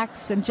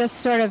relax and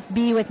just sort of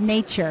be with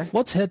nature.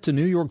 Let's head to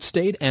New York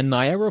State and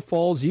Niagara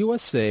Falls,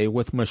 USA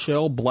with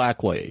Michelle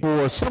Blackley.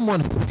 For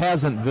someone who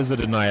hasn't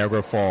visited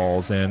Niagara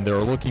Falls and they're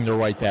looking to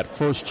write that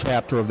first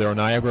chapter of their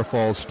Niagara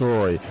Falls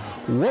story,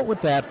 what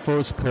would that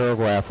first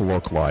paragraph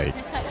look like?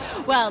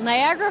 Well,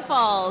 Niagara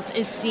Falls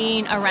is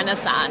seeing a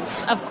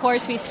renaissance. Of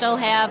course, we still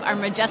have our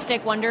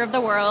majestic wonder of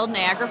the world,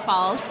 Niagara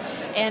Falls.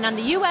 And on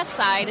the U.S.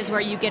 side is where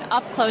you get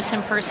up close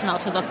and personal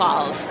to the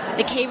falls.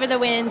 The Cave of the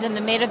Winds and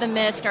the Maid of the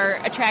Mist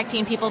are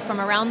attracting people from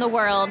around the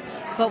world,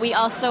 but we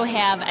also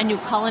have a new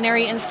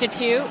culinary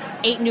institute.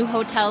 8 new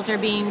hotels are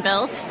being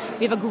built.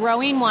 We have a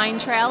growing wine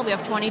trail. We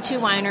have 22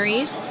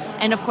 wineries.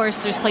 And, of course,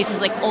 there's places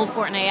like Old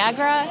Fort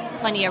Niagara,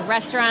 plenty of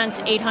restaurants,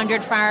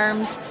 800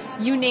 farms.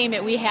 You name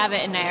it, we have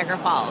it in Niagara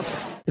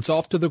Falls. It's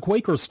off to the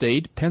Quaker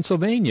State,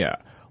 Pennsylvania.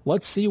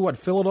 Let's see what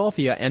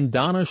Philadelphia and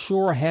Donna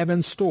Shore have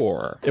in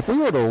store. If we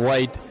were to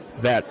write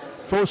that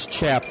first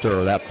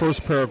chapter, that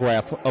first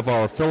paragraph of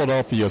our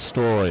Philadelphia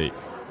story,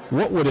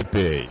 what would it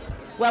be?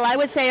 Well, I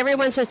would say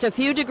everyone's just a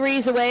few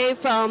degrees away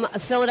from a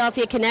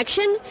Philadelphia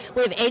connection.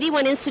 We have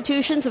 81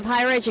 institutions of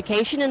higher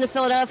education in the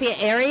Philadelphia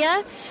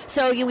area.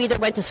 So you either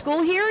went to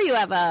school here, you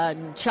have a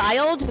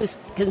child who's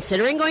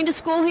considering going to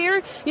school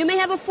here, you may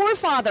have a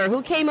forefather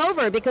who came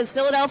over because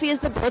Philadelphia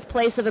is the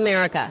birthplace of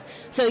America.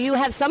 So you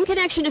have some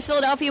connection to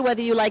Philadelphia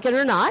whether you like it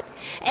or not.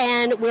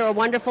 And we're a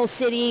wonderful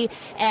city.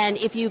 And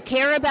if you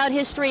care about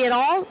history at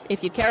all,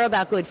 if you care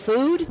about good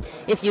food,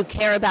 if you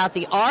care about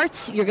the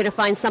arts, you're going to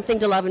find something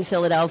to love in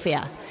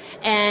Philadelphia.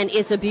 And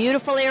it's a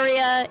beautiful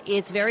area.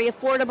 It's very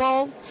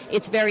affordable.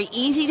 It's very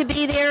easy to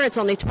be there. It's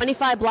only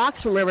 25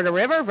 blocks from river to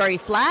river, very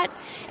flat.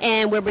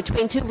 And we're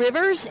between two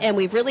rivers, and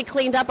we've really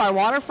cleaned up our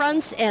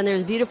waterfronts, and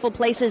there's beautiful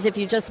places if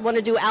you just want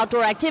to do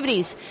outdoor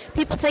activities.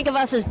 People think of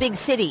us as big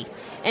city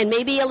and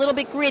maybe a little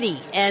bit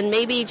gritty and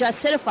maybe just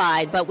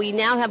citified, but we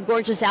now have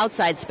gorgeous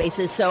outside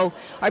spaces. So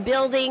our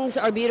buildings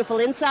are beautiful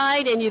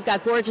inside, and you've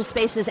got gorgeous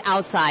spaces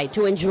outside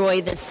to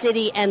enjoy the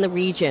city and the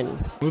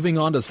region. Moving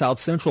on to South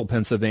Central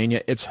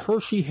Pennsylvania, it's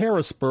Hershey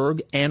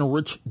Harrisburg and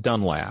Rich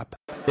Dunlap.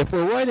 If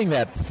we're writing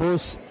that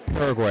first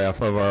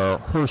paragraph of our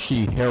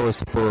Hershey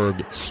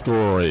Harrisburg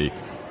story,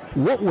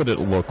 what would it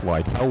look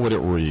like? How would it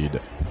read?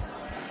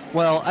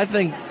 Well, I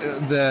think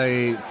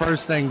the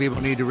first thing people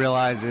need to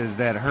realize is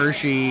that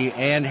Hershey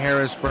and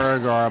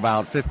Harrisburg are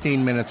about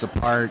 15 minutes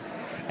apart,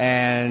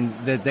 and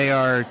that they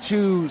are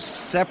two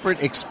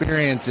separate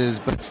experiences,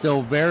 but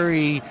still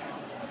very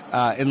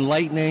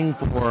enlightening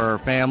for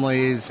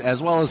families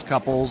as well as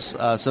couples.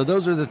 So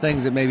those are the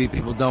things that maybe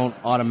people don't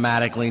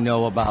automatically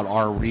know about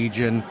our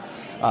region.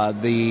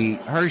 The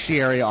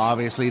Hershey area,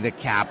 obviously the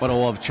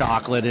capital of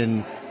chocolate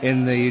in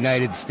the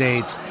United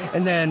States.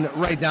 And then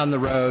right down the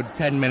road,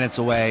 10 minutes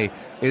away,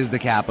 is the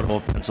capital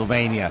of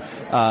Pennsylvania.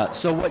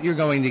 So what you're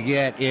going to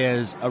get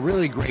is a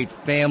really great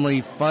family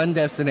fun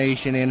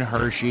destination in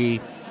Hershey.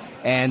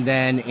 And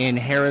then in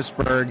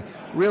Harrisburg,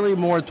 really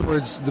more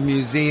towards the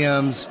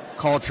museums,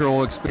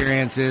 cultural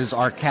experiences.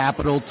 Our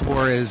Capitol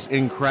tour is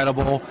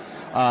incredible.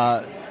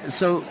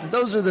 So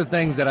those are the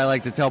things that I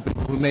like to tell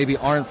people who maybe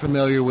aren't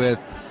familiar with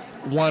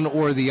one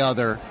or the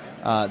other,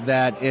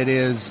 that it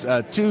is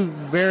two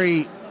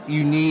very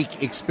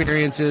unique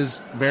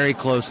experiences very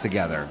close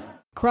together.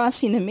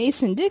 Crossing the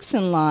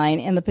Mason-Dixon line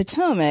and the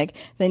Potomac,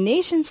 the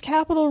nation's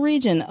capital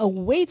region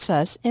awaits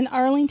us in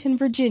Arlington,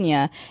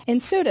 Virginia,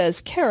 and so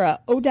does Kara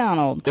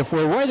O'Donnell. If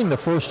we're writing the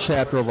first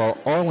chapter of our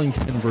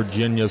Arlington,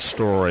 Virginia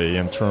story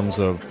in terms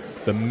of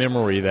the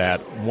memory that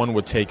one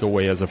would take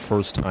away as a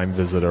first-time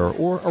visitor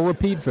or a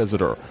repeat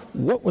visitor,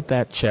 what would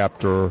that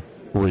chapter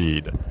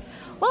read?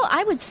 Well,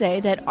 I would say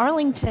that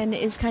Arlington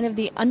is kind of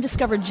the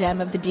undiscovered gem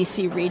of the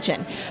D.C.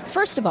 region.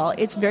 First of all,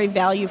 it's very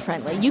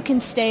value-friendly. You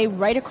can stay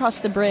right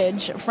across the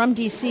bridge from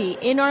D.C.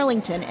 in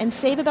Arlington and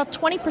save about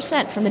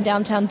 20% from the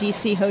downtown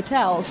D.C.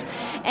 hotels,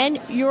 and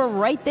you're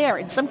right there.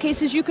 In some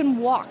cases, you can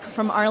walk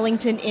from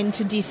Arlington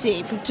into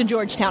D.C., to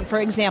Georgetown,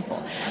 for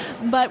example.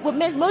 But what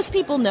most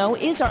people know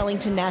is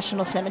Arlington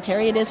National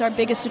Cemetery. It is our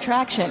biggest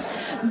attraction.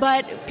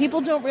 But people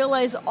don't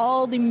realize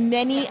all the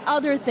many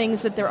other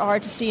things that there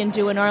are to see and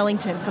do in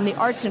Arlington, from the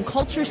arts and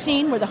culture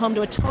scene. We're the home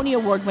to a Tony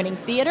Award-winning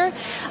theater,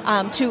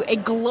 to a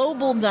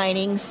global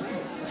dining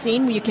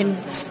scene where you can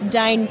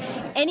dine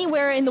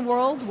anywhere in the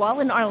world while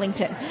in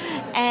Arlington,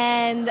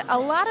 and a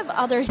lot of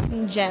other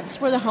hidden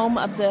gems. We're the home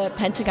of the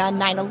Pentagon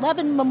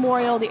 9/11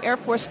 Memorial, the Air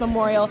Force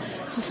Memorial,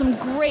 so some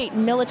great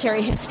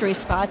military history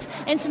spots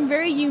and some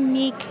very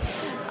unique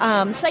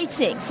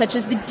sightseeing, such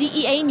as the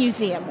DEA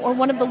Museum or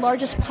one of the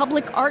largest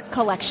public art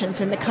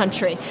collections in the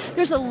country.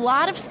 There's a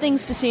lot of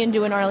things to see and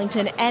do in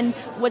Arlington, and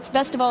what's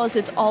best of all is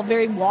it's all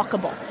very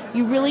walkable.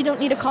 You really don't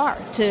need a car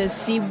to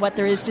see what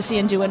there is to see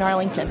and do in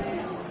Arlington.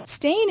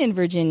 Staying in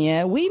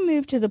Virginia, we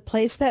moved to the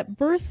place that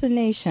birthed the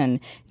nation,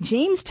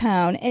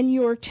 Jamestown and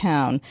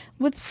Yorktown,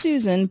 with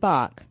Susan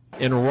Bach.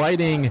 In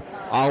writing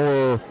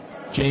our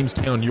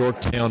Jamestown,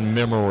 Yorktown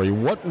memory,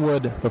 what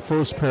would the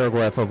first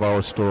paragraph of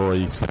our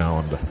story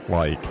sound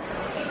like?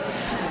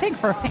 I think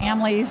for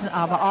families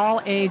of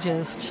all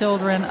ages,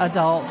 children,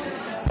 adults,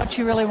 what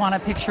you really want to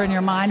picture in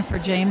your mind for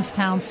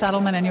Jamestown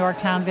Settlement and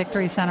Yorktown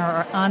Victory Center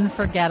are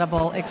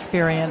unforgettable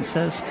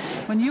experiences.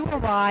 When you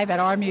arrive at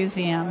our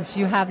museums,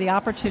 you have the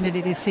opportunity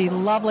to see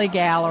lovely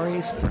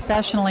galleries,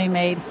 professionally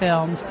made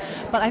films,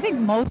 but I think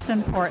most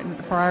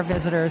important for our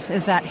visitors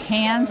is that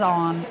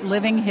hands-on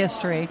living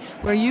history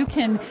where you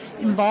can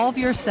involve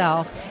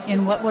yourself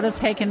in what would have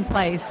taken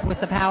place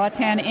with the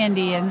Powhatan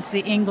Indians,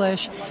 the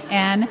English,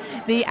 and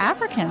the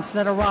Africans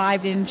that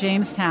arrived in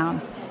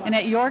Jamestown. And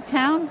at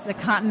Yorktown, the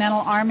Continental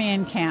Army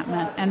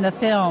encampment and the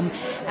film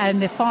and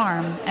the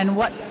farm and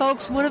what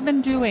folks would have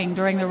been doing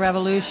during the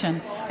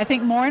Revolution. I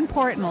think more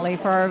importantly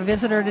for our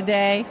visitor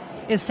today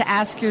is to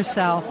ask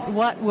yourself,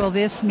 what will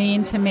this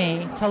mean to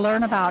me? To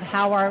learn about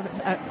how our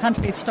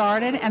country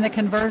started and the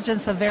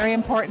convergence of very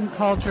important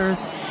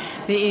cultures,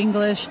 the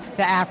English,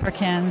 the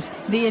Africans,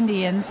 the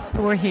Indians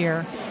who were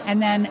here.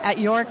 And then at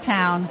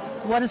Yorktown,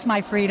 what does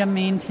my freedom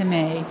mean to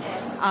me?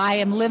 I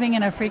am living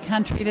in a free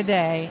country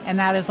today, and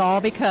that is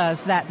all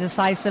because that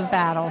decisive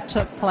battle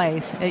took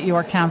place at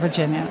Yorktown,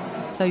 Virginia.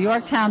 So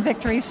Yorktown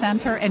Victory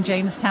Center and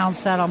Jamestown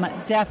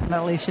Settlement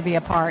definitely should be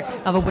a part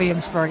of a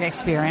Williamsburg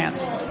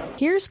experience.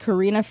 Here's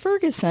Karina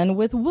Ferguson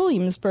with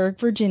Williamsburg,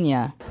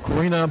 Virginia.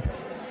 Karina,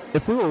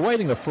 if we were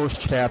writing the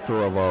first chapter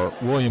of our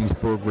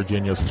Williamsburg,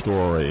 Virginia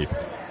story,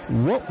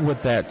 what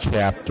would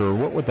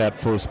that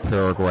first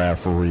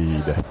paragraph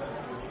read?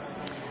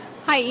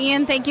 Hi,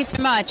 Ian. Thank you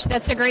so much.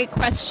 That's a great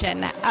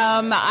question.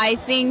 I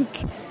think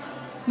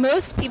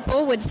most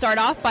people would start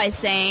off by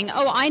saying,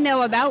 I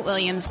know about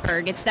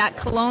Williamsburg. It's that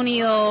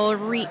colonial,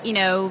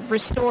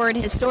 restored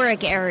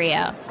historic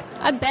area.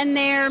 I've been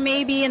there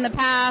maybe in the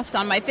past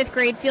on my 5th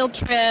grade field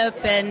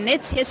trip, and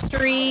it's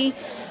history.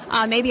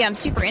 Maybe I'm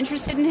super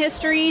interested in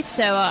history,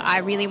 so I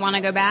really want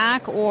to go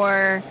back,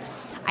 or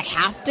I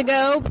have to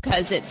go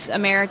because it's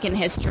American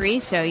history,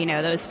 so,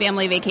 those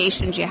family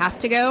vacations, you have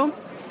to go.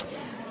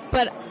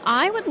 But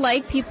I would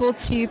like people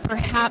to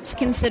perhaps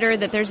consider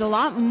that there's a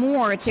lot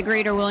more to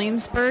Greater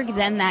Williamsburg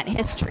than that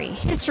history.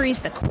 History's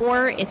the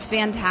core. It's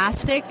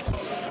fantastic.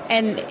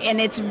 And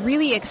it's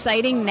really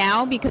exciting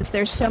now because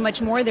there's so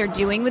much more they're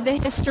doing with the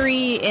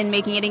history and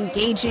making it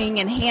engaging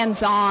and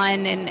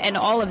hands-on and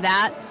all of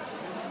that.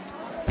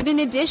 But in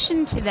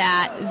addition to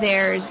that,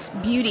 there's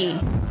beauty.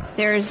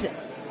 There's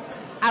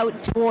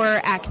outdoor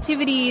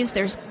activities.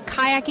 There's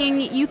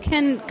kayaking. You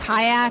can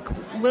kayak.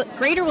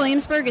 Greater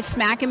Williamsburg is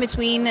smack in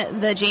between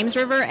the James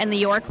River and the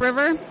York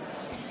River.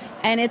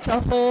 And it's a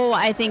whole,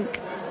 I think,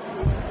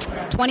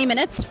 20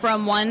 minutes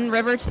from one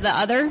river to the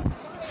other.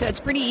 So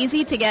it's pretty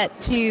easy to get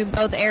to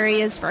both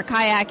areas for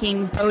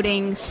kayaking,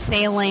 boating,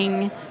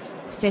 sailing,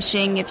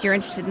 fishing, if you're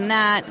interested in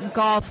that,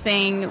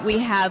 golfing. We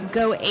have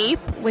Go Ape,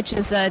 which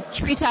is a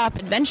treetop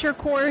adventure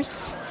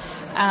course.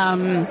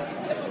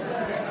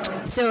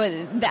 So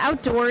the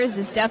outdoors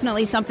is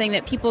definitely something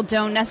that people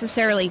don't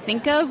necessarily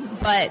think of,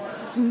 but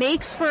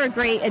makes for a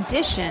great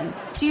addition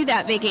to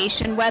that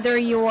vacation, whether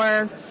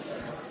you're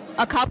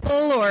a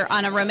couple or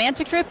on a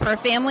romantic trip or a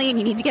family and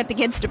you need to get the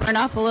kids to burn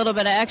off a little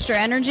bit of extra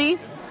energy.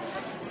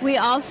 We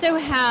also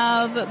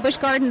have Busch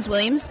Gardens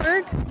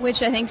Williamsburg,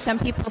 which I think some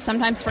people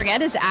sometimes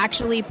forget is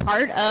actually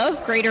part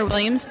of Greater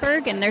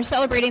Williamsburg, and they're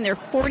celebrating their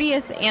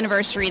 40th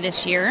anniversary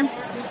this year.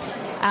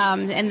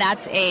 And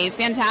that's a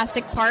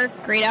fantastic park,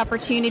 great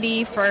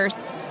opportunity for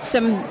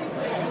some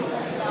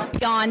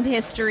beyond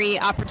history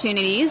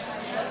opportunities.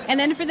 And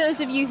then for those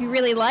of you who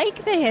really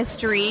like the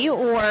history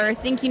or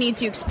think you need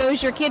to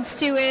expose your kids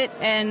to it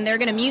and they're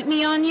going to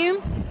mutiny on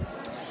you,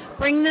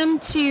 bring them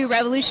to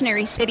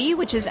Revolutionary City,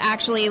 which is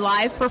actually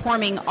live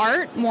performing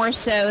art more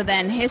so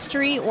than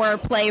history, or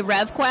play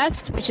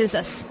RevQuest, which is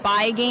a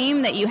spy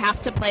game that you have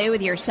to play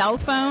with your cell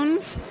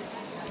phones.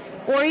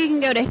 Or you can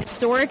go to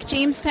historic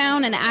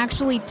Jamestown and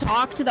actually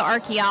talk to the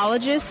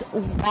archaeologists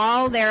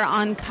while they're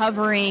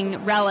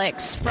uncovering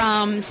relics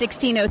from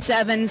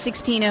 1607,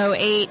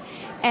 1608,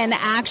 and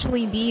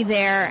actually be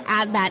there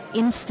at that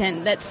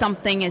instant that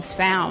something is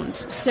found.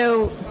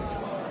 So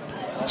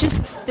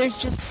there's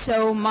just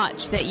so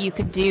much that you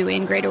could do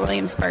in Greater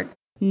Williamsburg.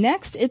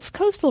 Next, it's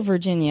coastal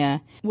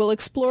Virginia. We'll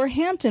explore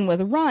Hampton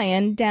with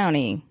Ryan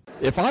Downey.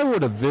 If I were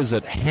to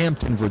visit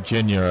Hampton,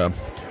 Virginia,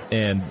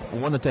 and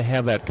wanted to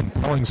have that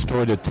compelling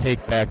story to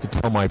take back to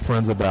tell my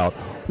friends about,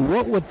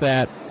 what would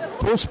that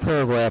first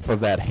paragraph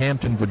of that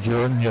Hampton,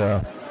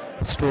 Virginia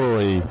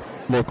story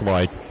look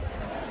like?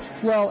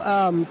 Well,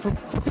 for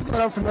people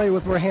that aren't familiar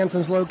with where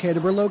Hampton's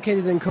located, we're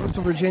located in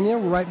coastal Virginia.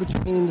 We're right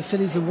between the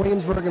cities of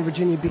Williamsburg and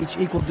Virginia Beach,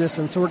 equal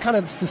distance. So we're kind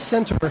of the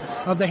center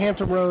of the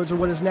Hampton Roads, or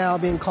what is now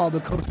being called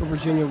the coastal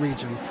Virginia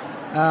region.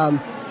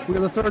 We're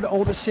the third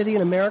oldest city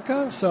in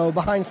America, so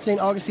behind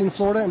St. Augustine,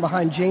 Florida, and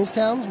behind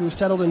Jamestown. We were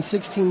settled in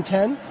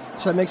 1610,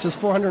 so that makes us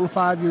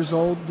 405 years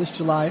old this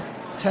July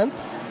 10th.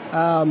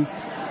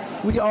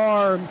 We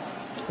are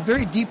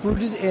very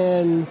deep-rooted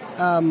in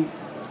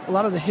a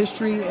lot of the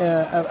history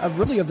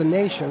of the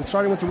nation,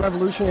 starting with the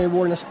Revolutionary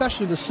War and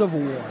especially the Civil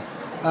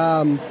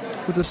War.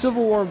 With the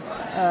Civil War,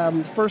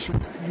 first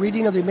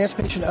reading of the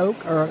Emancipation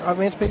Oak, or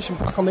Emancipation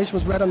Proclamation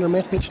was read under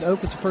Emancipation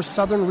Oak. It's the first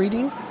Southern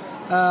reading.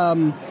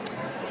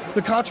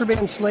 The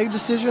contraband slave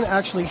decision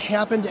actually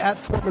happened at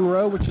Fort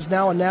Monroe, which is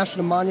now a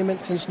national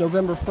monument since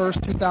November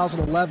 1st,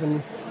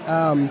 2011.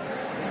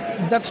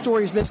 That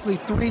story is basically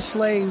 3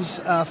 slaves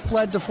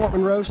fled to Fort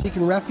Monroe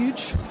seeking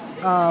refuge.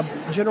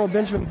 General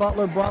Benjamin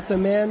Butler brought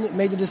them in,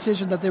 made the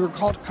decision that they were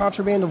called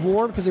contraband of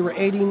war because they were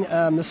aiding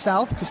the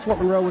South, because Fort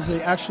Monroe was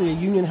actually a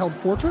Union-held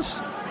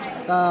fortress.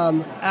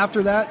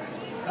 After that,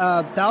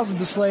 thousands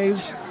of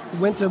slaves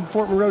went to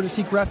Fort Monroe to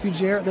seek refuge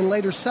there, and then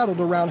later settled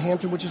around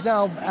Hampton, which is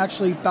now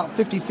actually about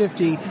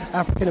 50-50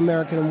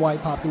 African-American and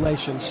white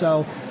population.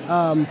 So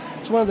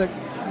it's one of the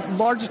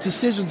largest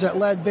decisions that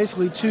led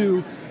basically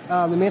to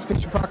the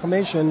Emancipation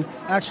Proclamation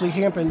actually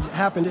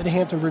happened in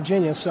Hampton,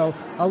 Virginia. So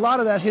a lot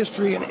of that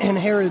history and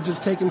heritage has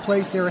taken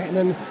place there. And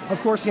then,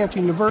 of course,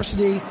 Hampton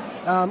University,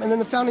 and then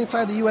the founding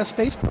site of the U.S.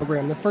 space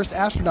program. The first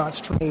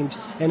astronauts trained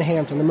in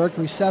Hampton, the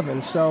Mercury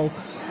 7. So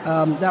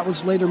that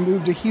was later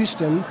moved to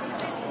Houston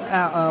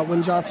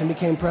when Johnson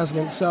became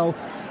president. So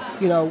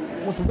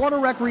with the water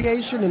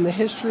recreation and the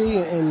history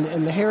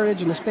and the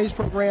heritage and the space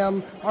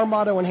program, our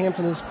motto in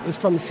Hampton is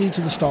from the sea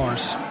to the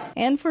stars.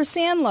 And for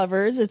sand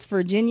lovers, it's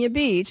Virginia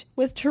Beach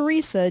with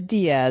Teresa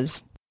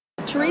Diaz.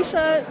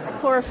 Teresa,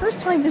 for a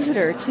first-time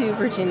visitor to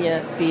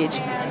Virginia Beach,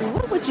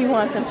 what would you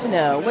want them to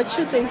know? What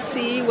should they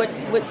see? What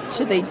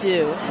should they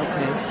do?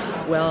 Okay.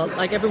 Well, I'd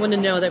like everyone to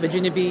know that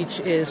Virginia Beach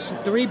is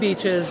 3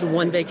 beaches,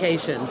 1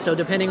 vacation. So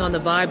depending on the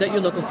vibe that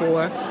you're looking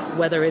for,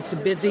 whether it's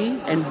busy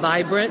and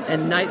vibrant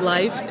and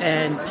nightlife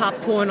and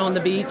popcorn on the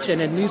beach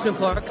and amusement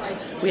parks,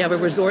 we have a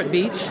resort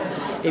beach.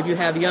 If you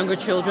have younger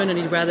children and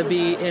you'd rather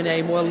be in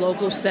a more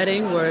local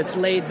setting where it's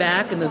laid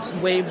back and the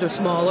waves are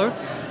smaller,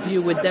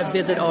 you would then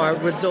visit our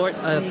resort,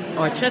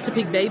 our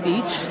Chesapeake Bay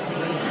Beach.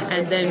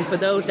 And then for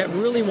those that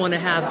really want to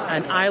have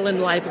an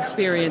island life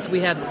experience, we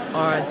have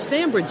our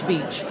Sandbridge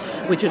Beach,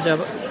 which is a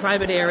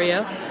private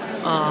area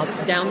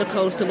down the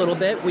coast a little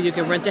bit where you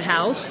can rent a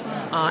house,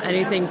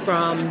 anything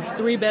from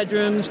 3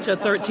 bedrooms to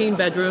 13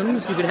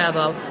 bedrooms. You could have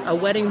a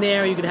wedding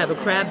there. You could have a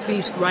crab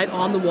feast right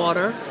on the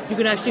water. You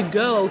can actually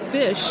go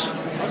fish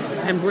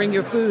and bring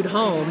your food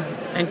home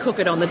and cook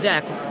it on the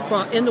deck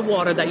in the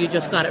water that you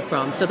just got it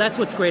from. So that's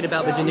what's great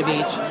about Virginia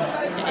Beach.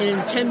 In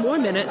 10 more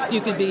minutes,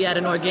 you could be at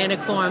an organic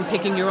farm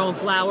picking your own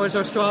flowers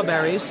or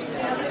strawberries.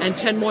 And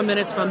 10 more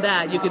minutes from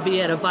that, you could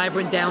be at a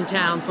vibrant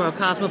downtown for a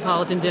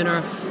cosmopolitan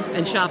dinner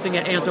and shopping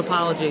at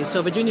Anthropology.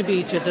 So Virginia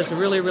Beach is just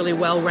really, really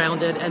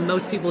well-rounded, and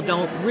most people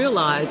don't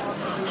realize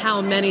how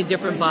many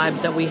different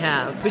vibes that we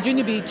have.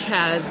 Virginia Beach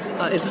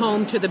is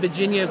home to the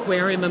Virginia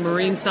Aquarium and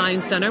Marine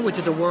Science Center, which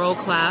is a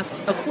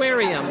world-class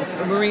aquarium,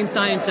 a marine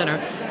science center.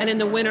 And in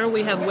the winter,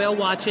 we have whale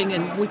watching,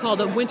 and we call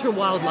it winter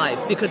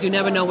wildlife because you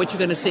never know what you're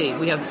going to see.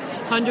 We have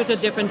hundreds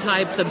of different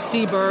types of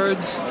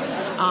seabirds.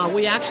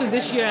 We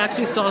this year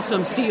saw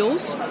some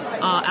seals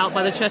out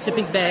by the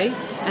Chesapeake Bay.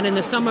 And in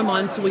the summer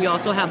months, we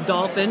also have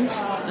dolphins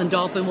and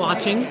dolphin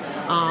watching.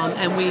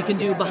 And we can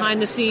do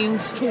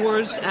behind-the-scenes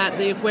tours at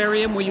the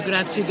aquarium where you can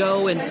actually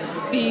go and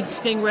feed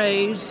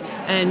stingrays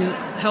and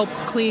help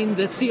clean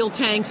the seal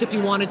tanks if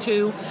you wanted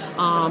to.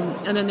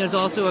 And then there's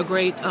also a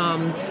great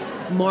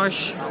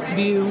marsh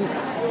view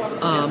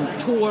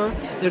tour.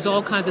 There's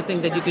all kinds of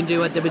things that you can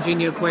do at the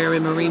Virginia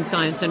Aquarium Marine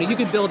Science Center. You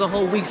could build a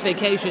whole week's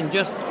vacation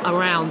just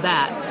around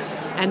that.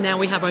 And now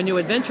we have our new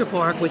adventure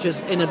park, which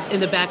is in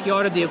the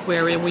backyard of the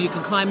aquarium, where you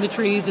can climb the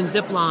trees and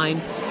zip line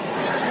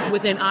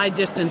within eye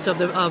distance of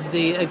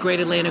the Great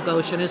Atlantic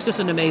Ocean. It's just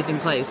an amazing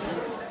place.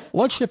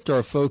 Let's shift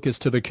our focus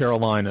to the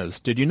Carolinas.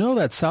 Did you know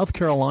that South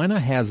Carolina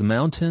has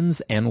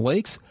mountains and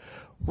lakes?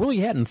 Really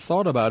hadn't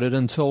thought about it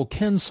until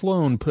Ken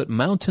Sloan put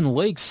Mountain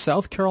Lakes,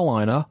 South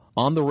Carolina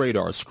on the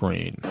radar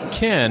screen.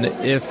 Ken,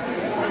 if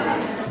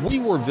we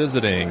were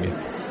visiting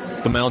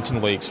the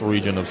Mountain Lakes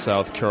region of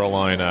South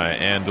Carolina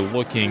and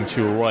looking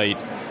to write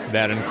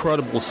that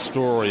incredible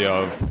story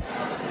of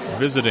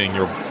visiting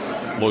your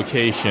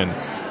location,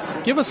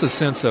 give us a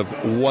sense of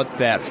what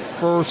that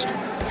first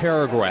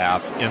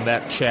paragraph in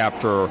that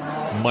chapter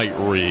might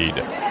read.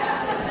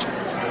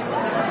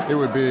 It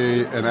would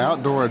be an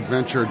outdoor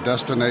adventure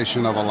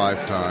destination of a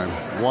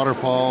lifetime.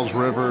 Waterfalls,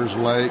 rivers,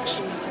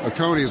 lakes.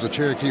 Oconee is a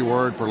Cherokee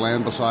word for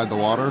land beside the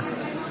water.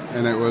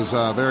 And it was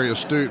very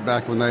astute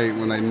back when they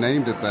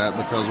named it that,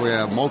 because we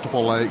have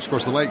multiple lakes. Of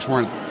course, the lakes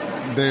weren't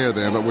there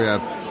then, but we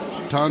have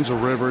tons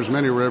of rivers,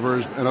 many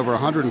rivers, and over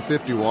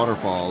 150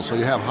 waterfalls. So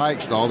you have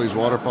hikes to all these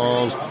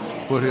waterfalls,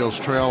 foothills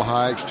trail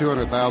hikes,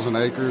 200,000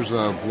 acres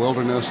of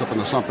wilderness up in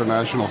the Sumter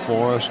National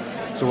Forest.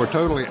 So we're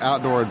totally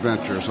outdoor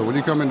adventure. So when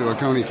you come into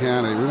Oconee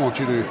County, we want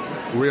you to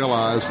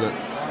realize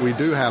that we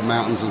do have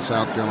mountains in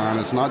South Carolina.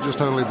 It's not just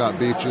totally about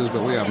beaches,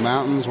 but we have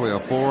mountains, we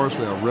have forests,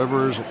 we have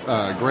rivers,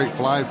 great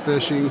fly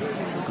fishing,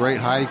 great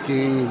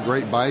hiking,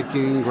 great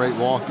biking, great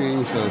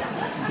walking. So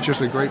it's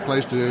just a great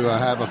place to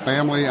have a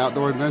family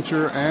outdoor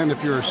adventure. And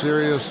if you're a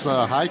serious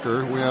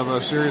hiker, we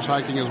have serious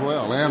hiking as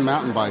well, and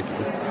mountain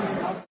biking.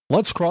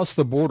 Let's cross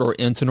the border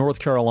into North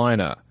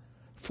Carolina.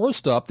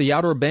 First up, the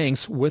Outer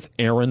Banks with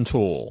Aaron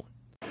Toole.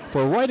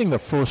 For writing the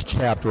first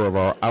chapter of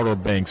our Outer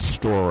Banks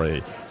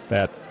story,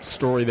 that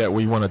story that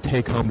we want to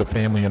take home to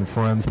family and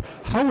friends,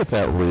 how would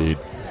that read?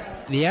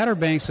 The Outer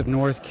Banks of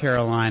North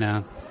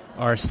Carolina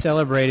are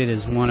celebrated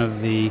as one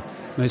of the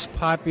most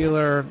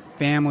popular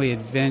family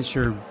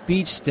adventure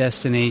beach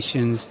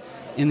destinations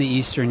in the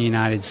eastern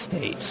United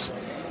States.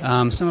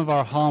 Some of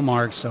our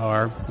hallmarks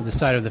are the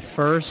site of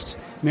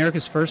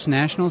America's first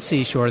national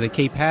seashore, the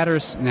Cape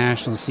Hatteras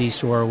National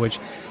Seashore, which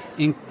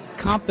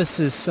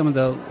encompasses some of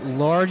the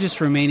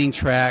largest remaining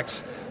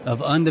tracts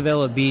of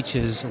undeveloped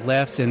beaches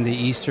left in the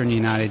eastern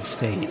United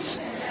States.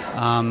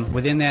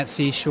 Within that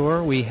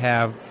seashore, we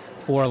have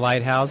 4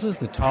 lighthouses,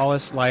 the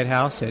tallest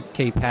lighthouse at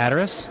Cape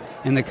Hatteras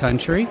in the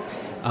country,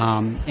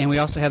 and we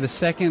also have the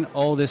second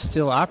oldest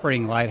still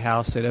operating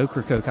lighthouse at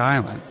Ocracoke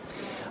Island.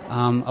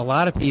 A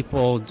lot of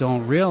people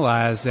don't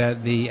realize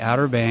that the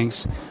Outer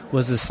Banks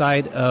was the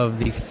site of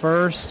the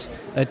first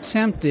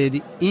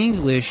attempted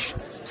English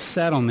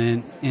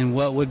settlement in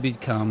what would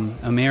become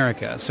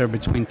America. So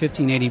between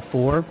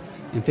 1584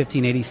 In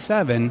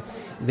 1587,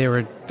 there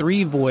were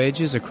 3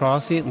 voyages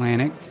across the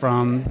Atlantic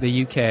from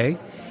the UK,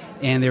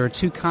 and there were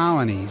 2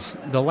 colonies.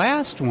 The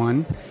last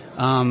one,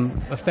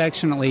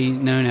 affectionately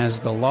known as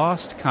the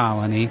Lost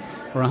Colony,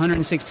 were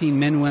 116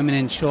 men, women,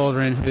 and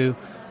children who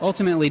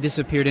ultimately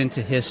disappeared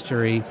into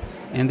history,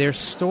 and their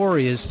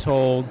story is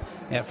told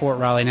at Fort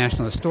Riley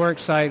National Historic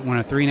Site, one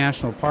of 3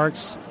 national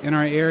parks in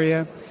our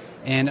area,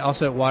 and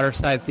also at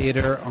Waterside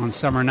Theater on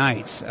summer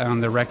nights,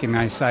 the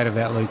recognized site of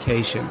that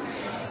location.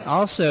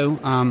 Also,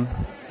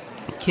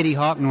 Kitty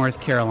Hawk,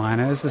 North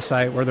Carolina is the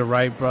site where the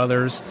Wright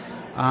brothers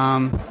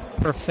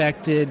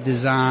perfected,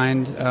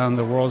 designed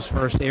the world's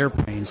first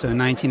airplane. So in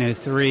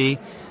 1903,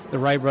 the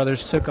Wright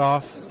brothers took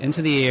off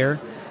into the air.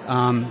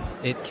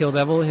 It killed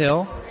Evelyn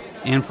Hill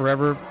and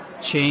forever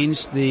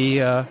changed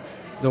the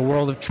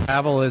world of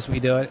travel as we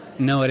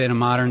know it in a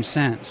modern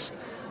sense.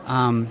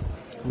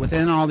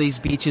 Within all these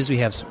beaches, we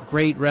have some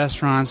great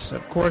restaurants.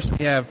 Of course,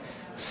 we have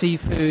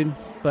seafood,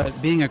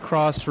 but being a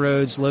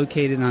crossroads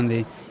located on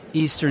the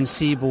eastern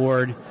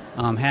seaboard,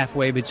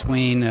 halfway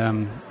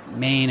between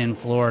Maine and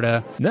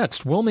Florida.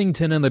 Next,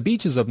 Wilmington and the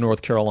beaches of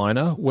North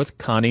Carolina with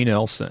Connie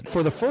Nelson.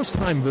 For the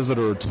first-time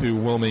visitor to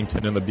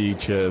Wilmington and the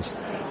beaches,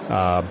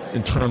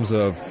 in terms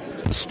of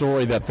the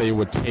story that they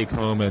would take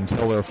home and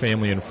tell their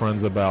family and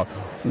friends about,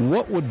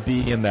 what would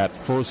be in that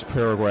first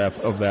paragraph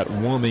of that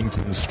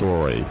Wilmington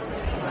story?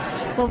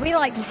 Well, we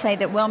like to say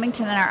that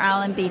Wilmington and our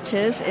island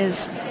beaches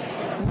is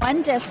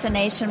one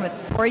destination with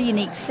 4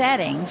 unique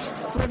settings.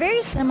 We're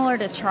very similar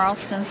to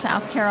Charleston,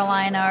 South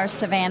Carolina, or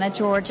Savannah,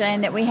 Georgia,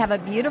 in that we have a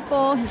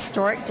beautiful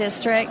historic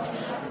district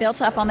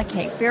built up on the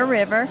Cape Fear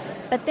River.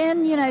 But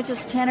then,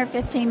 just 10 or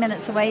 15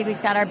 minutes away,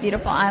 we've got our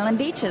beautiful island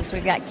beaches.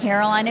 We've got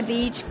Carolina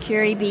Beach,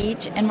 Curie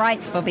Beach, and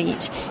Wrightsville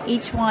Beach.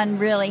 Each one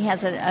really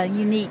has a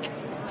unique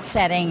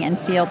setting and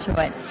feel to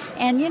it.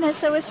 And,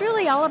 so it's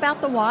really all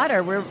about the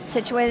water. We're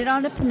situated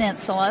on a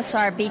peninsula, so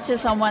our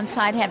beaches on one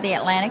side have the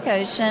Atlantic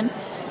Ocean.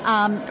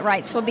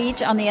 Wrightsville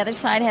Beach on the other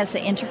side has the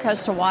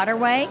Intercoastal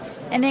Waterway,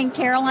 and then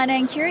Carolina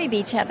and Curie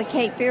Beach have the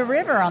Cape Fear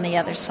River on the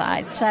other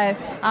side. So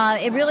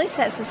it really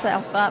sets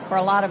itself up for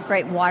a lot of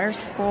great water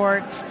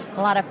sports,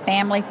 a lot of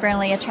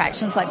family-friendly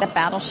attractions like the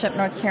Battleship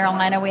North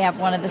Carolina. We have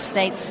one of the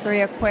state's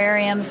 3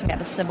 aquariums. We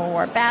have a Civil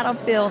War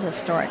battlefield,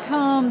 historic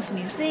homes,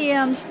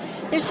 museums.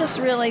 There's just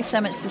really so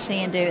much to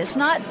see and do. It's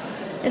not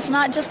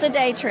just a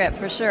day trip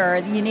for sure.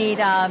 You need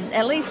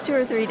at least 2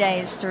 or 3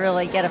 days to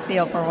really get a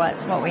feel for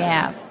what we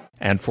have.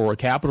 And for a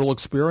capital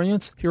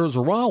experience, here's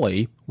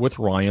Raleigh with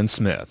Ryan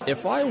Smith.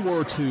 If I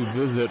were to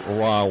visit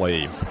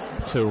Raleigh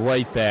to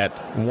write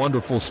that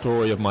wonderful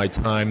story of my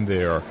time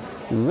there,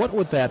 what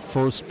would that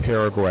first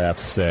paragraph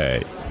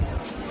say?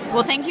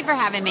 Well, thank you for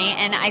having me.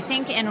 And I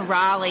think in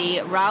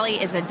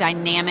Raleigh is a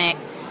dynamic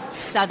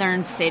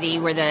southern city.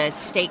 We're the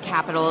state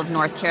capital of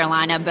North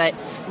Carolina, but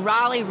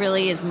Raleigh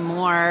really is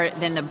more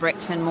than the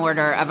bricks and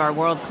mortar of our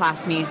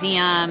world-class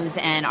museums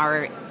and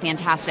our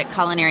fantastic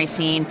culinary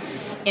scene.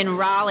 In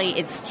Raleigh,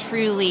 it's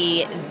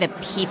truly the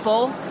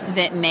people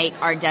that make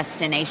our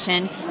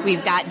destination.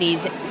 We've got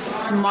these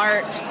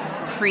smart,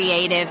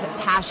 creative,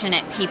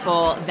 passionate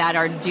people that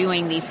are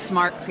doing these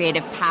smart,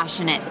 creative,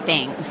 passionate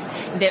things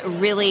that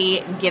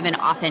really give an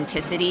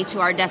authenticity to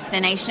our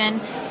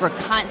destination. We're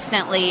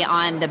constantly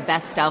on the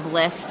best of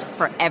list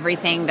for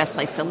everything, best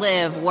place to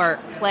live, work,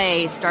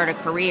 play, start a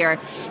career.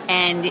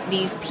 And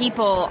these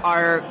people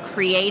are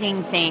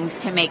creating things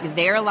to make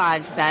their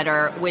lives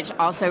better, which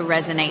also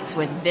resonates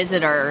with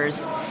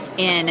visitors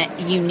in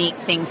unique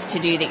things to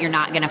do that you're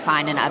not going to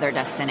find in other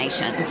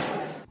destinations.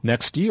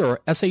 Next year,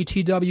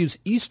 SATW's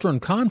Eastern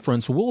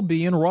Conference will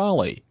be in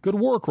Raleigh. Good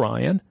work,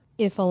 Ryan.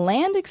 If a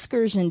land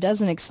excursion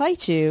doesn't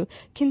excite you,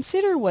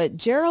 consider what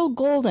Gerald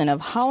Golden of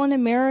Holland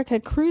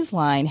America Cruise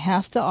Line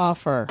has to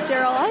offer.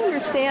 Gerald, I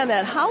understand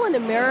that Holland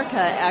America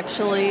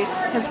actually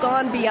has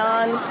gone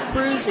beyond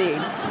cruising.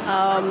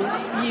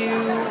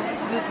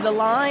 The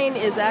line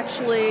is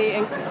actually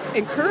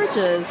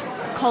encourages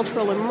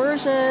cultural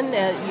immersion,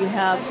 and you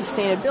have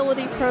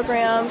sustainability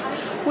programs,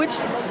 which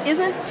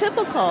isn't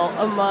typical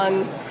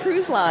among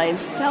cruise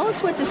lines. Tell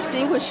us what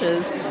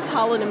distinguishes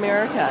Holland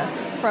America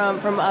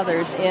from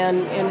others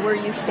and where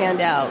you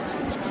stand out.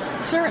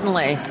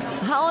 Certainly.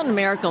 Holland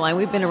America Line,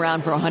 we've been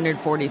around for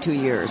 142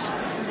 years.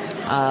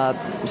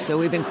 So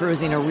we've been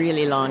cruising a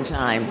really long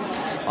time.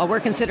 We're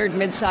considered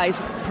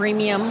mid-size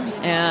premium,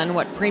 and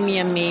what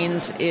premium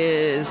means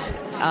is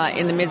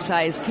in the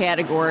mid-size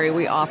category,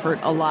 we offered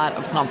a lot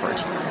of comfort.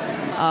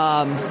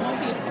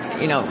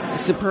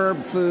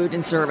 Superb food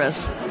and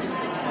service.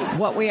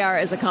 What we are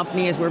as a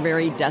company is we're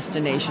very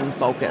destination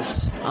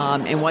focused.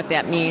 And what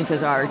that means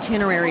is our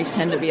itineraries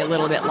tend to be a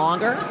little bit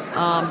longer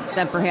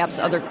than perhaps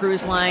other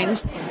cruise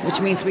lines,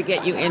 which means we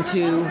get you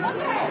into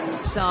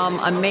some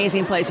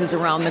amazing places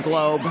around the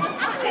globe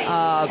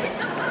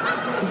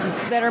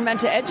that are meant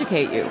to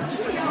educate you.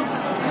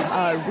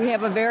 We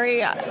have a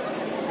very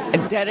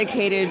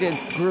dedicated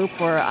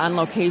group or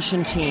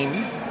on-location team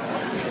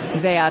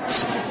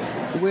that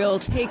will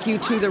take you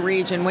to the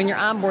region. When you're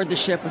on board the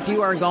ship, if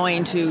you are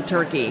going to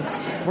Turkey,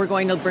 we're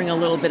going to bring a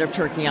little bit of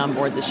turkey on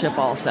board the ship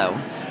also.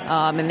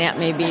 And that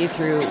may be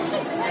through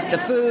the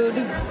food,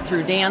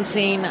 through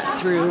dancing,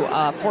 through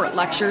port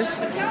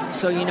lectures,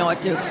 so you know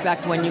what to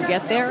expect when you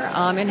get there.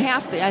 And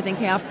half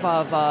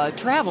of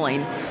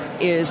traveling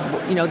is,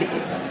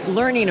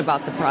 learning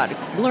about the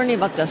product, learning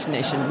about the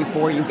destination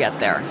before you get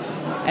there.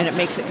 And it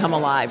makes it come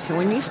alive. So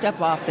when you step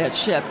off that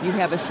ship, you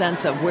have a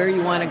sense of where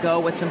you want to go,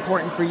 what's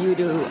important for you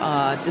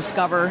to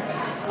discover.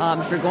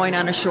 If you're going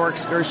on a shore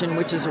excursion,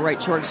 which is the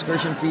right shore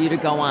excursion for you to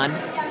go on,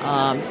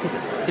 because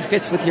it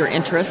fits with your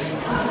interests.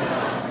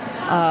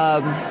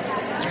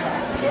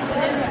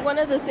 And one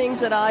of the things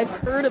that I've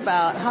heard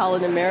about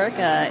Holland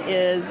America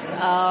is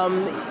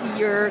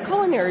your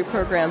culinary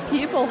program.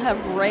 People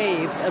have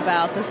raved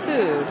about the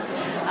food,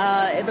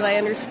 but I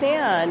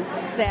understand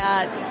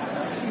that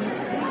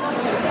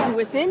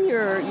within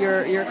your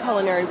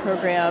culinary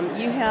program,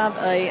 you have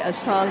a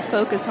strong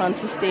focus on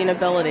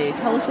sustainability.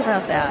 Tell us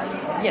about that.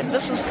 Yeah,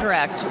 this is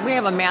correct. We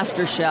have a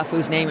master chef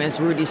whose name is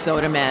Rudy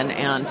Soderman,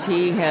 and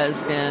he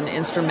has been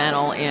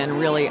instrumental in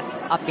really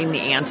upping the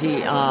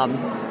ante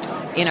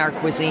in our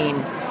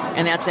cuisine.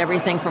 And that's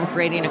everything from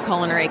creating a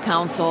culinary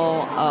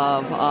council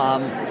of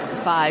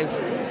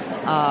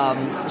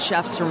 5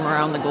 chefs from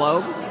around the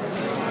globe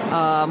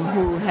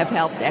who have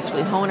helped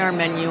actually hone our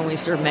menu, and we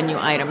serve menu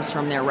items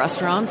from their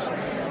restaurants,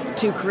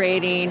 to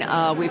creating,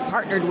 we've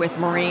partnered with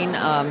Marine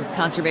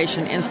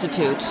Conservation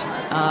Institute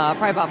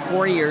probably about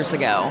 4 years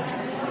ago.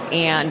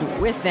 And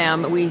with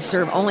them, we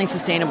serve only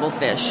sustainable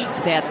fish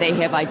that they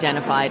have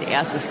identified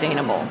as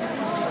sustainable.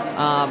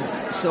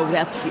 So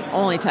that's the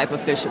only type of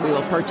fish that we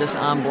will purchase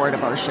on board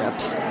of our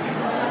ships,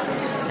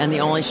 and the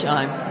only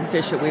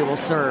fish that we will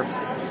serve.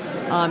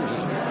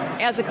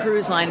 As a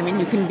cruise line,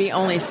 you can be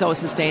only so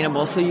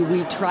sustainable, so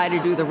we try to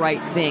do the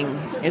right thing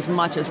as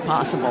much as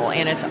possible,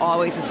 and it's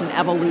an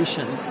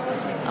evolution.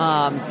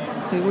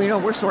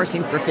 We're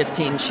sourcing for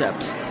 15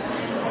 ships.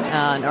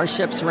 And our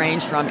ships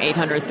range from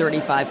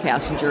 835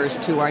 passengers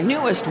to our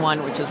newest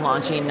one, which is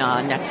launching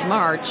next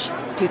March,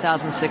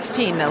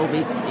 2016. That will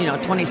be,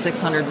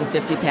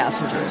 2,650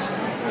 passengers.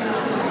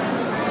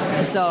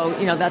 So,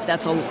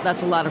 that's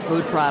a lot of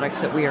food products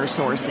that we are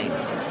sourcing.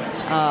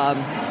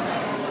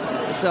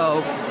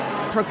 So,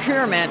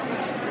 procurement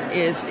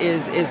is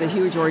a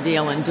huge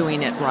ordeal in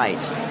doing it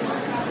right.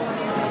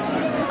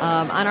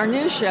 On our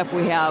new ship,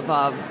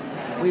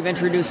 we've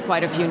introduced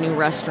quite a few new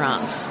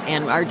restaurants,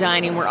 and our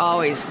dining, we've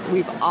always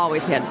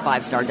had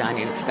 5-star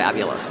dining. It's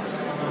fabulous.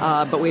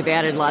 But we've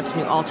added lots of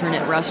new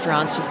alternate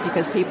restaurants just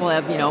because people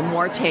have,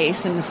 more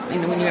taste. And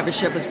when you have a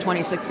ship that's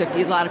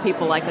 2,650, a lot of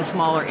people like a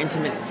smaller,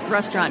 intimate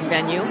restaurant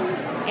venue.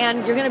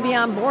 And you're going to be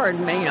on board,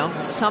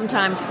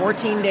 sometimes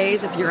 14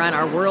 days. If you're on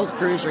our world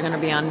cruise, you're going to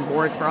be on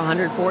board for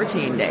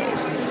 114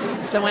 days.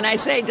 So when I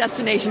say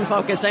destination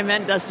focused, I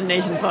meant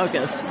destination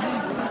focused.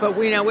 But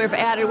we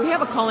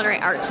have a culinary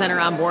arts center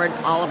on board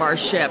all of our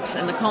ships,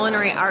 and the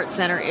culinary arts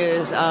center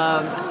is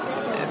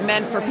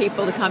meant for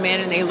people to come in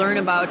and they learn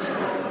about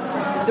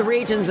the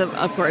regions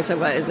of course,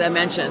 as I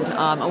mentioned,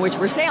 on which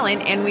we're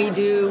sailing, and we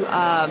do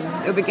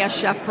a guest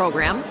chef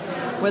program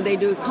where they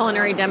do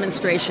culinary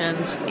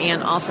demonstrations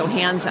and also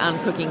hands-on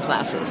cooking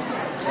classes.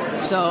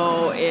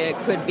 So it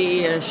could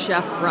be a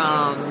chef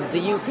from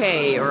the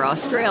UK or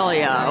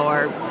Australia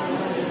or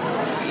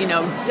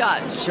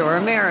Dutch or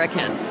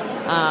American.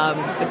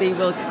 But they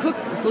will cook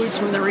foods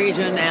from the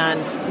region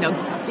and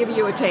give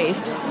you a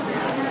taste.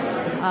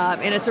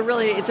 And it's a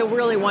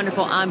really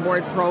wonderful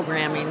onboard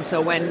programming.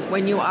 So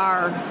when you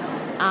are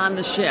on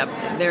the ship,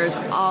 there's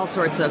all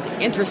sorts of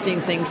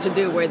interesting things to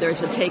do where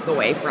there's a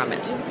takeaway from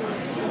it.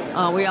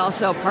 We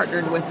also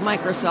partnered with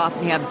Microsoft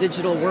and have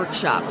digital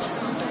workshops.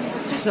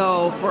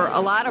 So for a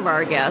lot of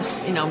our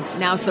guests,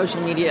 now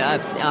social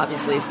media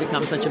obviously has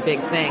become such a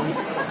big thing.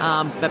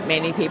 But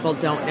many people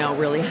don't know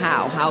really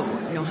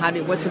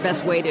what's the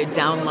best way to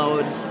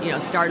download,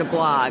 start a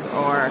blog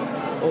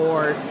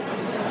or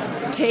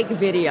take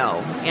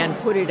video and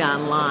put it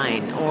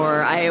online,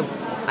 or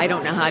I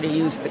don't know how to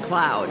use the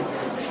cloud.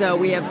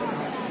 So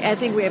I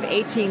think we have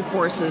 18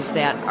 courses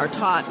that are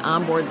taught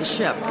on board the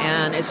ship,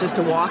 and it's just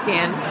to walk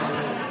in,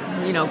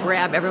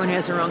 everyone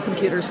has their own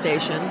computer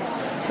station.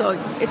 So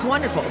it's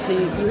wonderful. So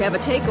you have a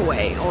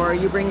takeaway, or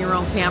you bring your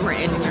own camera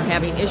in and you're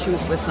having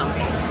issues with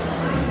something.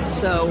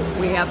 So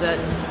we have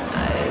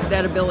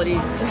that ability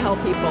to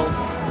help people,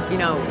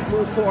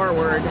 move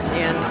forward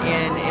in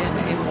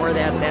more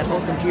that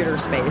whole computer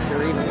space,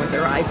 or even with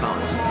their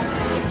iPhones.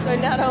 So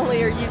not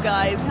only are you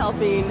guys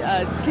helping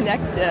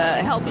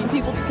helping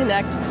people to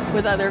connect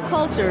with other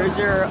cultures,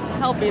 you're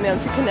helping them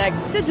to connect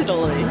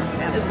digitally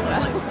as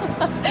well.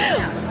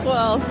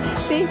 Well,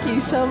 thank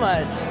you so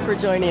much for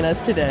joining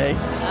us today.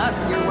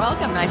 You're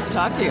welcome. Nice to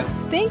talk to you.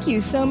 Thank you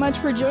so much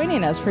for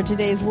joining us for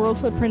today's World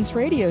Footprints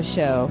radio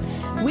show.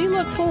 We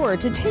look forward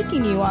to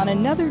taking you on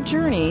another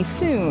journey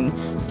soon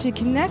to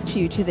connect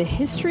you to the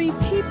history,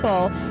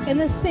 people, and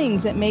the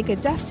things that make a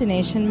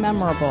destination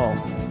memorable.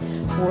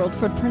 World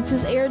Footprints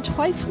is aired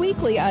twice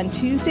weekly on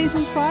Tuesdays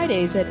and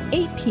Fridays at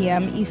 8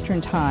 p.m.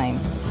 Eastern Time.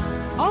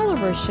 All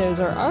of our shows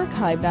are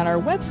archived on our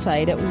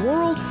website at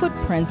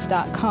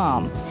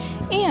worldfootprints.com.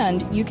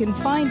 And you can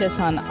find us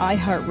on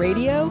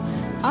iHeartRadio,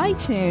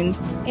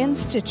 iTunes, and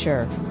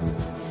Stitcher.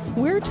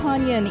 We're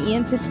Tonya and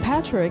Ian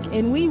Fitzpatrick,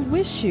 and we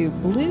wish you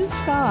blue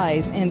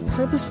skies and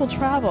purposeful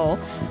travel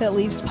that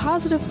leaves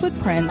positive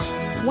footprints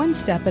one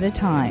step at a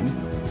time.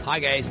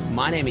 Hi guys,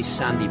 my name is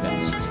Sandy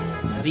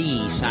Best,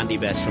 the Sandy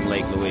Best from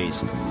Lake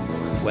Louise.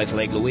 Where's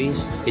Lake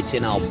Louise? It's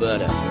in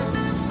Alberta.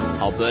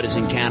 Alberta's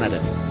in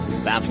Canada.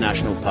 Banff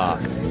National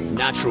Park.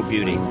 Natural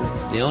beauty.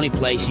 The only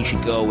place you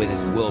should go with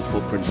is World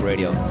Footprints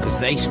Radio, because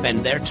they spend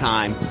their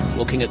time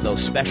looking at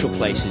those special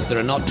places that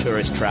are not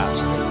tourist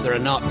traps, that are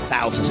not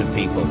thousands of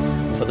people.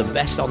 For the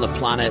best on the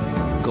planet,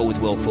 go with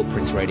World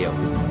Footprints Radio.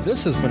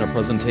 This has been a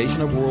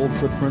presentation of World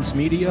Footprints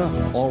Media,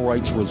 all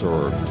rights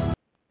reserved.